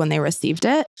immediately when they received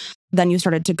it, then you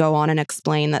started to go on and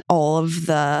explain that all of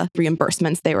the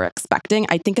reimbursements they were expecting,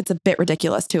 I think it's a bit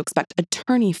ridiculous to expect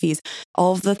attorney fees,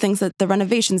 all of the things that the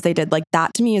renovations they did, like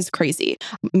that to me is crazy.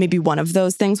 Maybe one of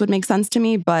those things would make sense to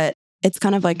me, but it's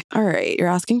kind of like, all right, you're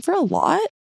asking for a lot.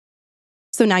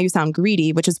 So now you sound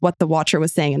greedy, which is what the Watcher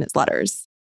was saying in his letters.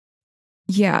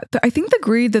 Yeah, I think the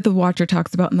greed that the Watcher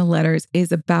talks about in the letters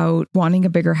is about wanting a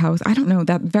bigger house. I don't know,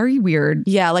 that very weird.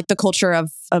 Yeah, like the culture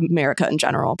of America in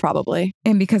general, probably.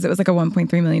 And because it was like a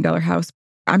 $1.3 million house.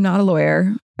 I'm not a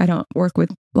lawyer. I don't work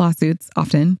with lawsuits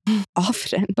often.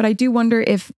 But I do wonder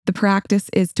if the practice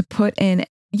is to put in,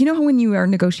 you know how when you are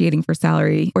negotiating for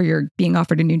salary or you're being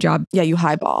offered a new job? Yeah, you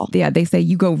highball. Yeah, they say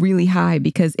you go really high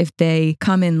because if they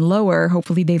come in lower,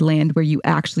 hopefully they land where you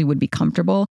actually would be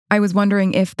comfortable. I was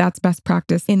wondering if that's best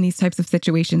practice in these types of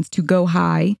situations to go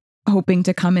high, hoping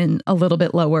to come in a little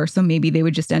bit lower. So maybe they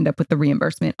would just end up with the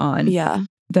reimbursement on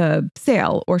the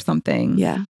sale or something.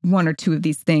 Yeah. One or two of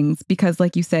these things, because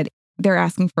like you said, they're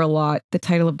asking for a lot, the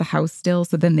title of the house still.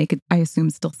 So then they could, I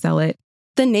assume, still sell it.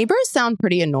 The neighbors sound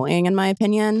pretty annoying, in my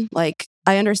opinion. Like,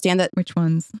 I understand that. Which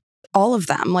ones? All of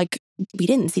them. Like, we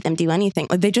didn't see them do anything.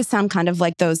 Like, they just sound kind of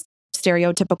like those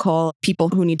stereotypical people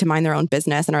who need to mind their own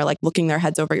business and are like looking their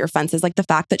heads over your fences. Like the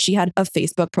fact that she had a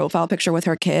Facebook profile picture with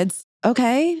her kids.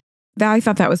 Okay. I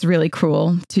thought that was really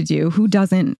cruel to do. Who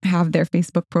doesn't have their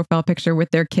Facebook profile picture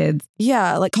with their kids?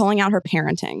 Yeah, like calling out her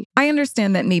parenting. I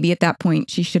understand that maybe at that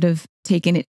point she should have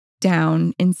taken it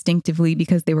down instinctively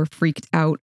because they were freaked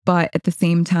out. But at the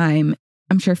same time,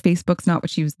 I'm sure Facebook's not what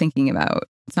she was thinking about.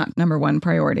 It's not number one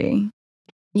priority.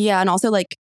 Yeah. And also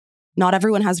like not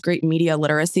everyone has great media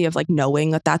literacy of like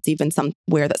knowing that that's even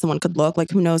somewhere that someone could look.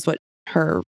 Like, who knows what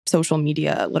her social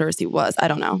media literacy was? I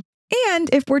don't know.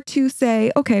 And if we're to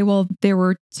say, okay, well, there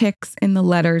were ticks in the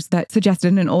letters that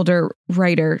suggested an older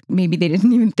writer, maybe they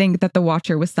didn't even think that the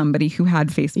Watcher was somebody who had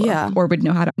Facebook or would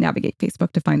know how to navigate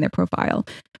Facebook to find their profile.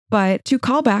 But to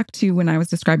call back to when I was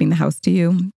describing the house to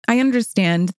you, I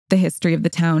understand the history of the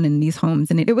town and these homes.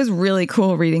 And it was really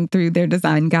cool reading through their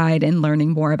design guide and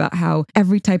learning more about how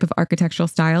every type of architectural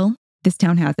style, this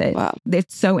town has it. Wow.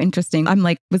 It's so interesting. I'm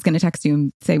like, was going to text you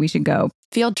and say we should go.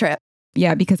 Field trip.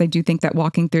 Yeah, because I do think that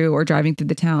walking through or driving through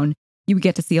the town, you would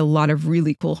get to see a lot of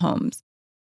really cool homes.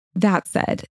 That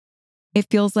said, it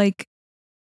feels like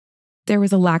there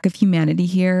was a lack of humanity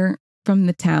here from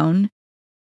the town.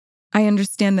 I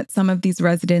understand that some of these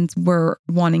residents were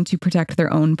wanting to protect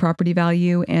their own property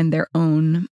value and their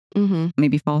own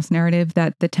maybe false narrative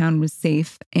that the town was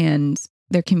safe and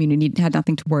their community had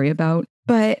nothing to worry about.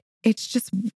 But it's just,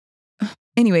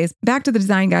 anyways, back to the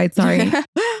design guide. Sorry.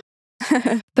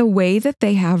 The way that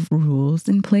they have rules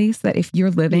in place that if you're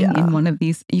living in one of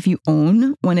these, if you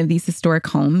own one of these historic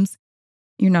homes,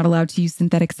 you're not allowed to use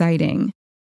synthetic siding.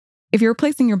 If you're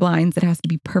replacing your blinds, it has to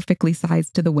be perfectly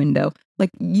sized to the window. Like,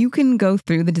 you can go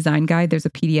through the design guide. There's a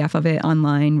PDF of it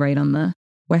online right on the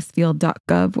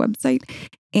westfield.gov website.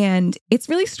 And it's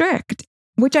really strict,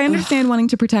 which I understand wanting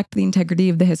to protect the integrity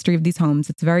of the history of these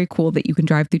homes. It's very cool that you can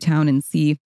drive through town and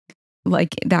see,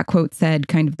 like that quote said,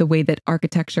 kind of the way that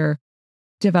architecture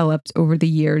developed over the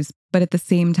years. But at the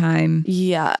same time,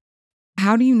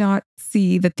 how do you not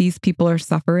see that these people are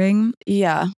suffering?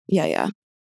 Yeah.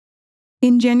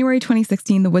 In January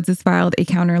 2016, the Woodses filed a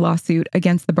counter lawsuit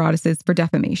against the Broadduses for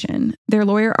defamation. Their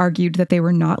lawyer argued that they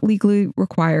were not legally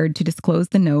required to disclose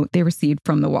the note they received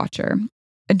from the Watcher.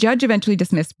 A judge eventually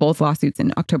dismissed both lawsuits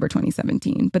in October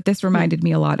 2017, but this reminded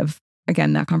me a lot of,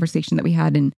 again, that conversation that we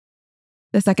had in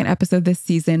the second episode this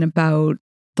season about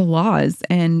the laws,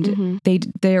 and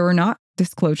there were not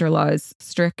disclosure laws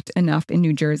strict enough in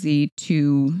New Jersey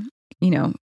to,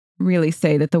 really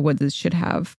say that the Woodses should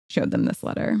have showed them this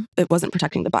letter. It wasn't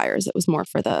protecting the buyers. It was more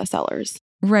for the sellers.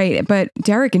 Right. But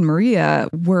Derek and Maria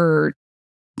were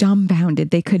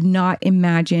dumbfounded. They could not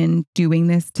imagine doing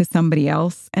this to somebody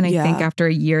else. And I think after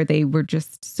a year, they were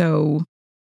just so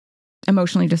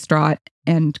emotionally distraught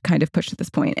and kind of pushed to this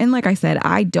point. And like I said,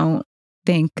 I don't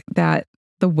think that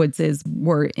the Woodses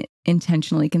were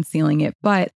intentionally concealing it,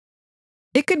 but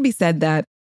it could be said that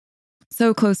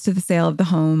so close to the sale of the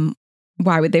home,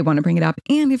 why would they want to bring it up?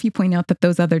 And if you point out that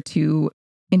those other two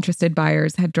interested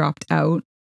buyers had dropped out,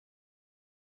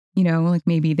 like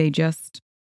maybe they just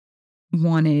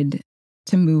wanted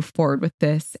to move forward with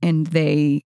this and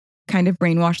they kind of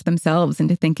brainwashed themselves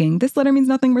into thinking this letter means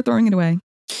nothing, we're throwing it away.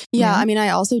 Yeah, I mean, I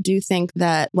also do think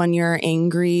that when you're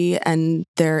angry and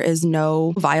there is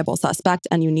no viable suspect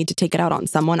and you need to take it out on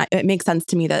someone, it makes sense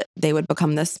to me that they would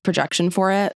become this projection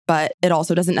for it, but it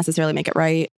also doesn't necessarily make it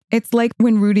right. It's like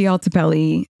when Rudy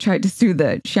Altobelli tried to sue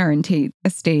the Sharon Tate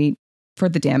estate for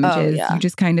the damages. You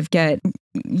just kind of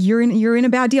you're in a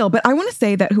bad deal. But I want to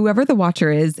say that whoever the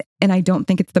Watcher is, and I don't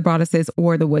think it's the Broadduses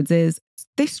or the Woodses,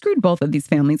 they screwed both of these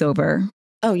families over.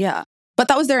 Oh, yeah. But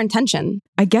that was their intention.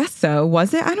 I guess so.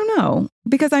 Was it? I don't know.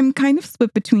 Because I'm kind of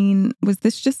split between, was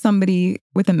this just somebody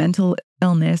with a mental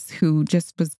illness who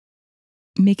just was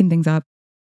making things up?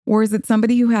 Or is it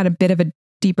somebody who had a bit of a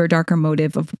deeper, darker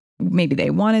motive of maybe they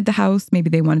wanted the house, maybe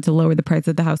they wanted to lower the price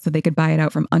of the house so they could buy it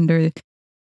out from under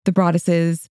the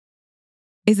Broadduses?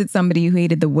 Is it somebody who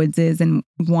hated the Woodses and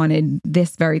wanted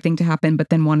this very thing to happen, but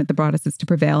then wanted the Broadduses to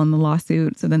prevail in the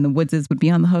lawsuit? So then the Woodses would be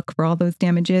on the hook for all those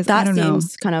damages? I don't know. That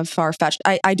seems kind of far-fetched.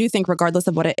 I do think regardless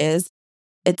of what it is,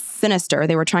 it's sinister.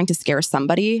 They were trying to scare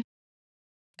somebody.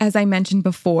 As I mentioned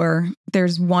before,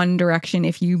 there's one direction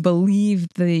if you believe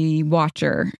the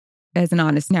Watcher as an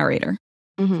honest narrator.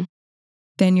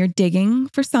 Then you're digging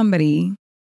for somebody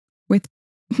with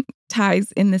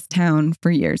ties in this town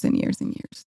for years and years and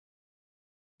years.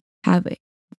 Hadley,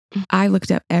 I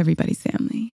looked up everybody's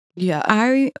family. Yeah.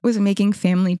 I was making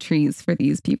family trees for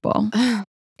these people.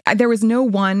 There was no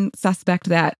one suspect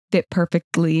that fit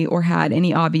perfectly or had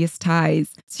any obvious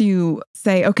ties to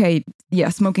say, okay, yeah,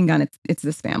 smoking gun, it's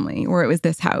this family, or it was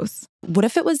this house. What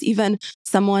if it was even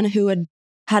someone who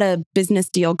had a business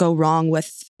deal go wrong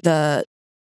with the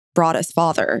Broaddus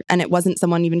father, and it wasn't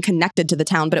someone even connected to the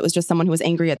town, but it was just someone who was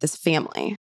angry at this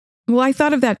family? Well, I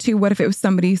thought of that too. What if it was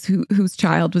somebody whose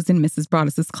child was in Mrs.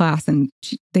 Broaddus's class and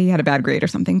they had a bad grade or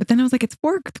something? But then I was like, it's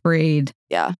 4th grade.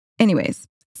 Yeah. Anyways,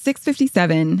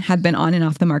 657 had been on and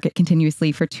off the market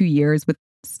continuously for 2 years with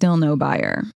still no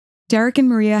buyer. Derek and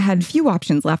Maria had few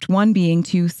options left, one being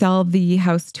to sell the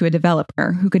house to a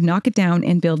developer who could knock it down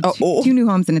and build two new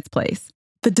homes in its place.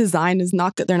 The design is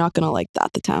not good. They're not going to like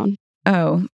that, the town.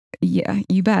 Oh, yeah,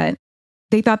 you bet.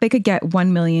 They thought they could get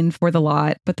 $1 million for the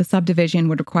lot, but the subdivision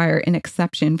would require an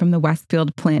exception from the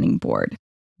Westfield Planning Board.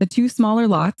 The two smaller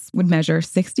lots would measure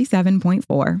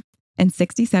 67.4 and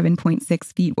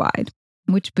 67.6 feet wide,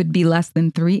 which would be less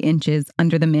than 3 inches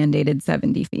under the mandated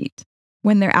 70 feet.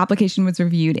 When their application was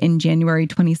reviewed in January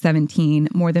 2017,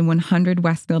 more than 100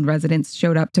 Westfield residents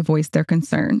showed up to voice their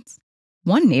concerns.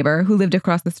 One neighbor, who lived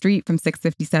across the street from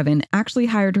 657, actually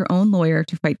hired her own lawyer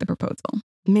to fight the proposal.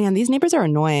 Man, these neighbors are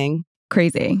annoying.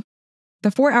 Crazy. The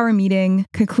 4-hour meeting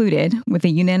concluded with a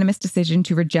unanimous decision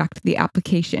to reject the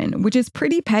application, which is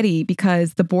pretty petty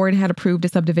because the board had approved a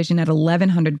subdivision at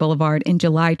 1100 Boulevard in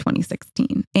July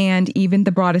 2016. And even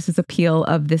the Broaddus's appeal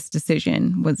of this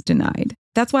decision was denied.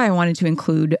 That's why I wanted to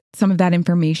include some of that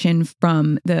information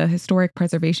from the Historic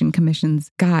Preservation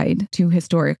Commission's Guide to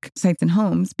Historic Sites and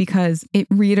Homes, because it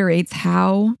reiterates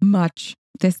how much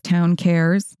this town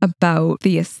cares about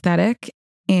the aesthetic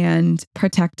and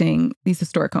protecting these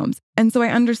historic homes. And so I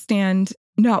understand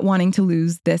not wanting to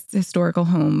lose this historical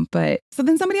home, but so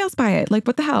then somebody else buy it. Like,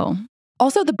 what the hell?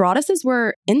 Also, the Broadduses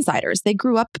were insiders. They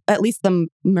grew up, at least the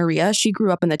Maria, she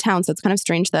grew up in the town. So it's kind of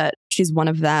strange that she's one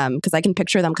of them, because I can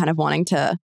picture them kind of wanting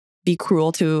to be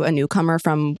cruel to a newcomer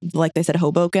from, like they said,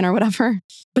 Hoboken or whatever.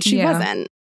 But she wasn't.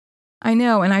 I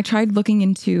know. And I tried looking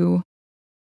into,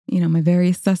 my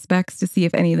various suspects to see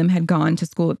if any of them had gone to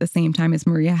school at the same time as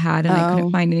Maria had. And I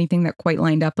couldn't find anything that quite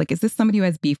lined up. Like, is this somebody who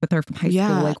has beef with her from high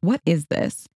school? Like, what is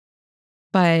this?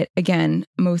 But again,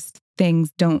 most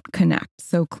things don't connect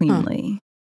so cleanly.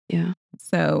 Yeah.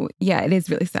 So yeah, it is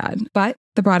really sad. But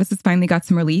the Broadduses finally got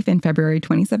some relief in February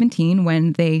 2017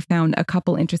 when they found a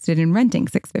couple interested in renting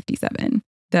 657.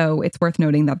 Though it's worth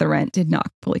noting that the rent did not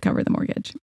fully cover the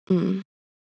mortgage. Mm.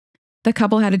 The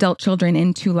couple had adult children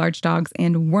and 2 large dogs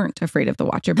and weren't afraid of the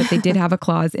Watcher, but they did have a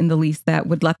clause in the lease that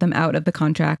would let them out of the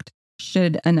contract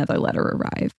should another letter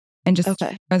arrive. And just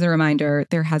as a reminder,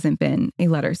 there hasn't been a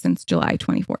letter since July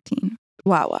 2014.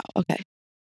 Wow. Okay.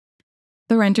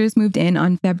 The renters moved in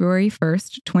on February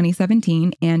 1st,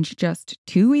 2017, and just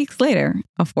 2 weeks later,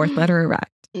 a 4th letter arrived.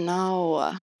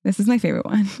 No. This is my favorite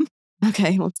one.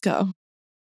 Okay, let's go.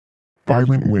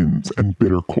 Violent winds and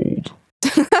bitter cold.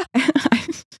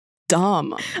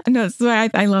 Dumb. No, this is why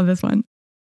I love this one.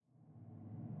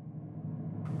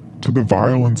 To the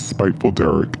vile and spiteful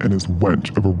Derek and his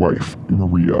wench of a wife,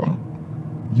 Maria.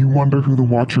 You wonder who the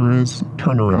Watcher is?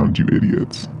 Turn around, you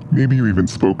idiots. Maybe you even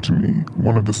spoke to me,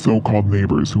 one of the so-called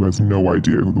neighbors who has no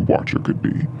idea who the Watcher could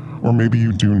be. Or maybe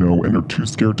you do know and are too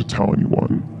scared to tell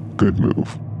anyone. Good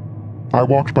move. I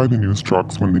walked by the news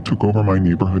trucks when they took over my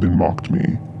neighborhood and mocked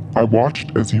me. I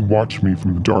watched as he watched me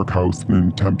from the dark house in an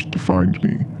attempt to find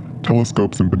me.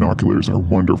 Telescopes and binoculars are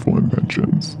wonderful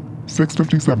inventions.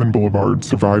 657 Boulevard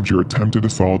survived your attempted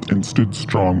assault and stood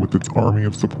strong with its army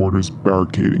of supporters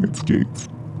barricading its gates.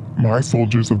 My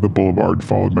soldiers of the Boulevard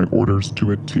followed my orders to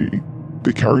a T.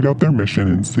 They carried out their mission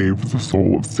and saved the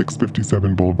soul of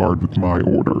 657 Boulevard with my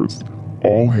orders.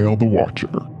 All hail the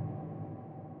Watcher.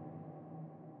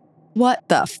 What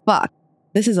the fuck?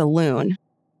 This is a loon.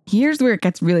 Here's where it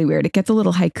gets really weird. It gets a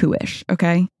little haiku-ish,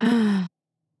 okay?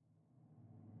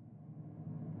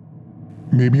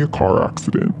 Maybe a car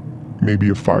accident. Maybe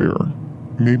a fire.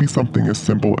 Maybe something as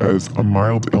simple as a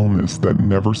mild illness that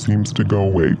never seems to go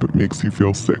away but makes you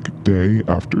feel sick day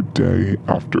after day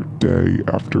after day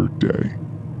after day.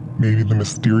 Maybe the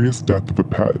mysterious death of a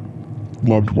pet.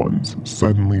 Loved ones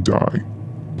suddenly die.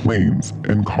 Planes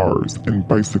and cars and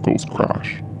bicycles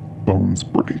crash. Bones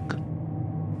break.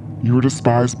 You are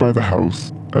despised by the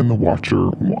house, and the Watcher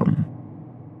won.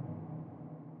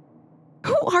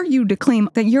 Who are you to claim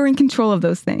that you're in control of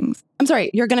those things? I'm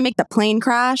sorry, you're going to make the plane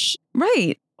crash?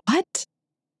 Right. What?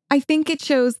 I think it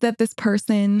shows that this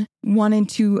person wanted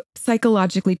to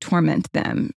psychologically torment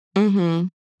them. Mm-hmm.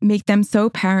 Make them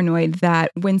so paranoid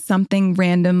that when something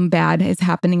random bad is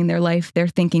happening in their life, they're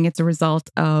thinking it's a result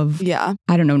of,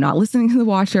 I don't know, not listening to the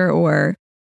Watcher, or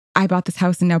I bought this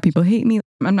house and now people hate me.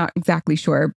 I'm not exactly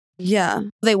sure. Yeah.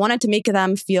 They wanted to make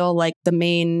them feel like the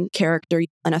main character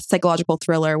in a psychological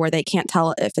thriller where they can't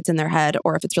tell if it's in their head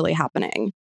or if it's really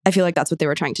happening. I feel like that's what they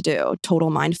were trying to do.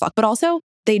 Total mindfuck. But also,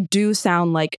 they do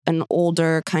sound like an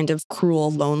older, kind of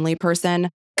cruel, lonely person.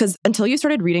 Because until you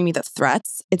started reading me the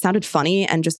threats, it sounded funny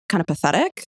and just kind of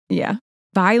pathetic. Yeah.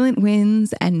 Violent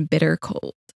winds and bitter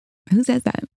cold. Who says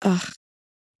that? Ugh.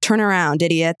 Turn around,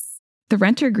 idiots. The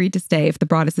renter agreed to stay if the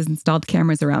Broadduses installed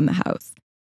cameras around the house.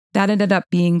 That ended up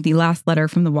being the last letter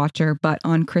from the Watcher, but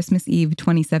on Christmas Eve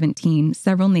 2017,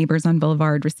 several neighbors on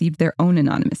Boulevard received their own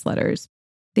anonymous letters.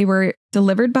 They were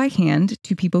delivered by hand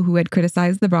to people who had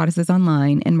criticized the Broadduses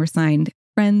online and were signed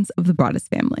Friends of the Broaddus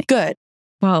family. Good.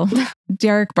 Well,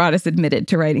 Derek Broaddus admitted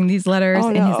to writing these letters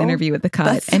in his interview with The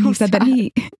Cut, and he said that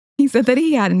he said that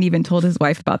he hadn't even told his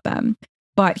wife about them,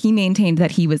 but he maintained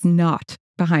that he was not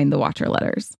behind the Watcher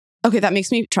letters. Okay, that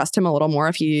makes me trust him a little more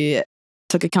if he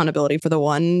took accountability for the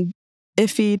one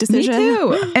iffy decision. Me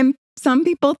too. And some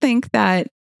people think that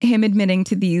him admitting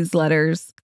to these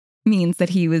letters means that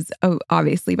he was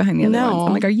obviously behind the other ones.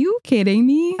 I'm like, are you kidding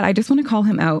me? I just want to call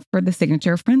him out for the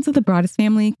signature. Friends of the Broaddus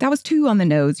family. That was too on the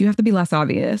nose. You have to be less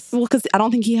obvious. Well, because I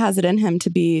don't think he has it in him to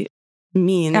be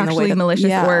mean. Actually in the way that,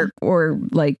 malicious or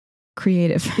like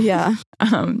creative. Yeah.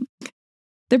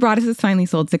 The Broadduses finally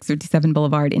sold 657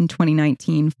 Boulevard in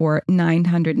 2019 for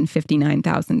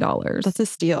 $959,000. That's a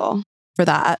steal for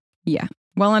that. Yeah.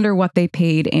 Well under what they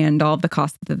paid and all of the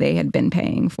costs that they had been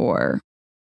paying for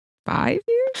 5 years.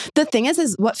 The thing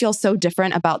is what feels so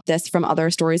different about this from other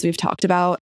stories we've talked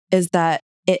about is that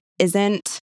it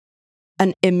isn't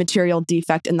an immaterial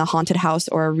defect in the haunted house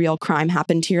or a real crime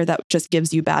happened here that just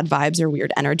gives you bad vibes or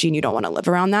weird energy and you don't want to live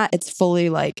around that. It's fully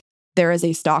like there is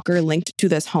a stalker linked to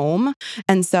this home.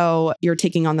 And so you're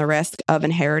taking on the risk of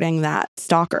inheriting that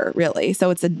stalker, really. So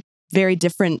it's a very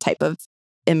different type of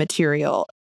immaterial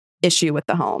issue with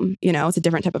the home. You know, it's a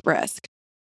different type of risk.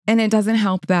 And it doesn't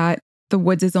help that the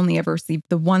Woodses only ever received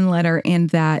the one letter and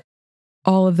that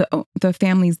all of the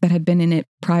families that had been in it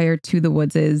prior to the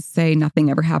Woodses say nothing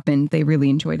ever happened. They really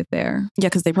enjoyed it there. Yeah,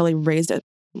 because they probably raised a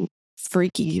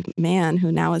freaky man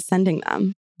who now is sending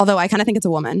them. Although I kind of think it's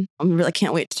a woman. I really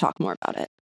can't wait to talk more about it.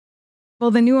 Well,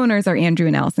 the new owners are Andrew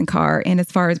and Allison Carr, and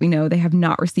as far as we know, they have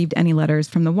not received any letters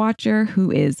from the Watcher,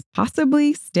 who is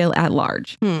possibly still at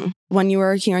large. When you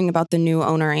were hearing about the new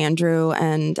owner, Andrew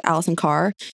and Allison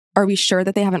Carr, are we sure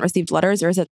that they haven't received letters, or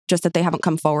is it just that they haven't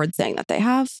come forward saying that they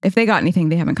have? If they got anything,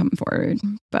 they haven't come forward.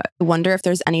 But I wonder if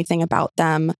there's anything about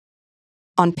them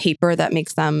on paper that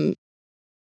makes them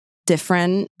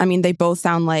different. I mean, they both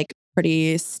sound like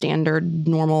pretty standard,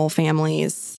 normal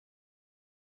families.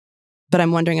 But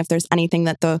I'm wondering if there's anything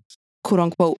that the quote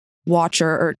unquote Watcher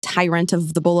or tyrant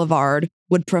of the Boulevard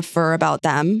would prefer about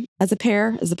them as a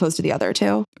pair as opposed to the other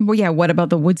two. Well, yeah, what about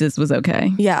the Woodses was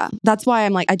okay? Yeah, that's why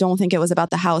I'm like, I don't think it was about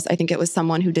the house. I think it was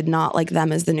someone who did not like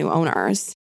them as the new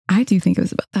owners. I do think it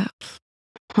was about that.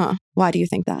 Huh. Why do you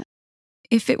think that?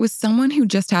 If it was someone who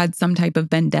just had some type of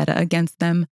vendetta against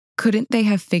them, couldn't they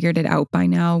have figured it out by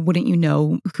now? Wouldn't you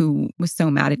know who was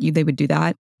so mad at you they would do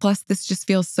that? Plus, this just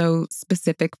feels so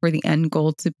specific for the end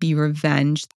goal to be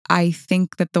revenge. I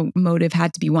think that the motive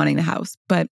had to be wanting the house.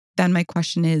 But then my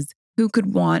question is, who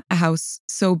could want a house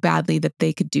so badly that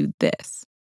they could do this?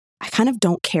 I kind of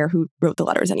don't care who wrote the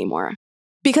letters anymore.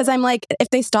 Because I'm like, if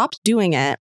they stopped doing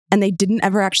it and they didn't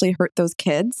ever actually hurt those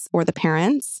kids or the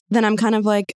parents, then I'm kind of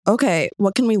like, okay,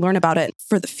 what can we learn about it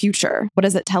for the future? What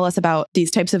does it tell us about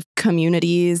these types of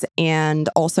communities and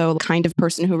also the kind of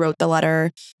person who wrote the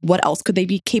letter? What else could they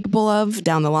be capable of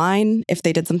down the line if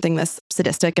they did something this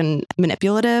sadistic and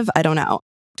manipulative? I don't know.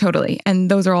 Totally. And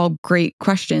those are all great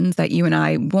questions that you and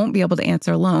I won't be able to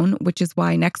answer alone, which is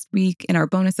why next week in our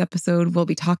bonus episode, we'll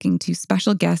be talking to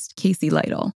special guest Casey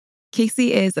Lytle.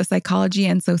 Casey is a psychology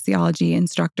and sociology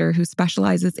instructor who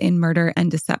specializes in murder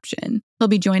and deception. He'll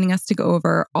be joining us to go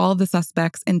over all of the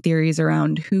suspects and theories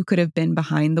around who could have been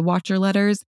behind the Watcher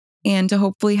letters and to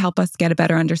hopefully help us get a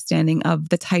better understanding of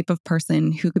the type of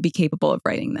person who could be capable of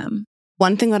writing them.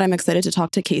 One thing that I'm excited to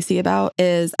talk to Casey about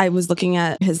is I was looking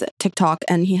at his TikTok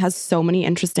and he has so many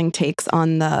interesting takes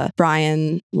on the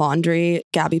Brian Laundrie,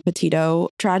 Gabby Petito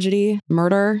tragedy,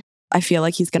 murder. I feel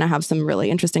like he's going to have some really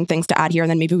interesting things to add here. And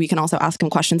then maybe we can also ask him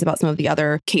questions about some of the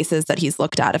other cases that he's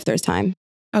looked at if there's time.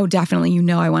 Oh, definitely. You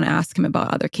know, I want to ask him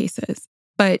about other cases.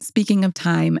 But speaking of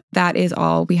time, that is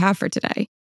all we have for today.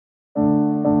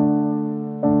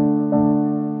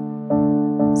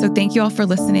 So thank you all for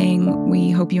listening. We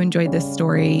hope you enjoyed this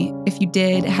story. If you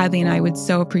did, Hadley and I would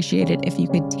so appreciate it if you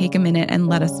could take a minute and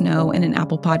let us know in an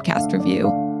Apple Podcast review.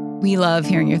 We love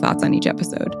hearing your thoughts on each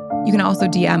episode. You can also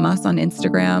DM us on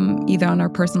Instagram, either on our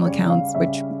personal accounts,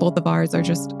 which both of ours are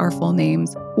just our full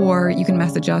names, or you can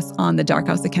message us on the Dark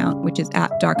House account, which is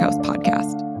 @Dark House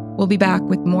Podcast. We'll be back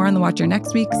with more on The Watcher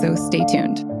next week, so stay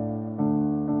tuned.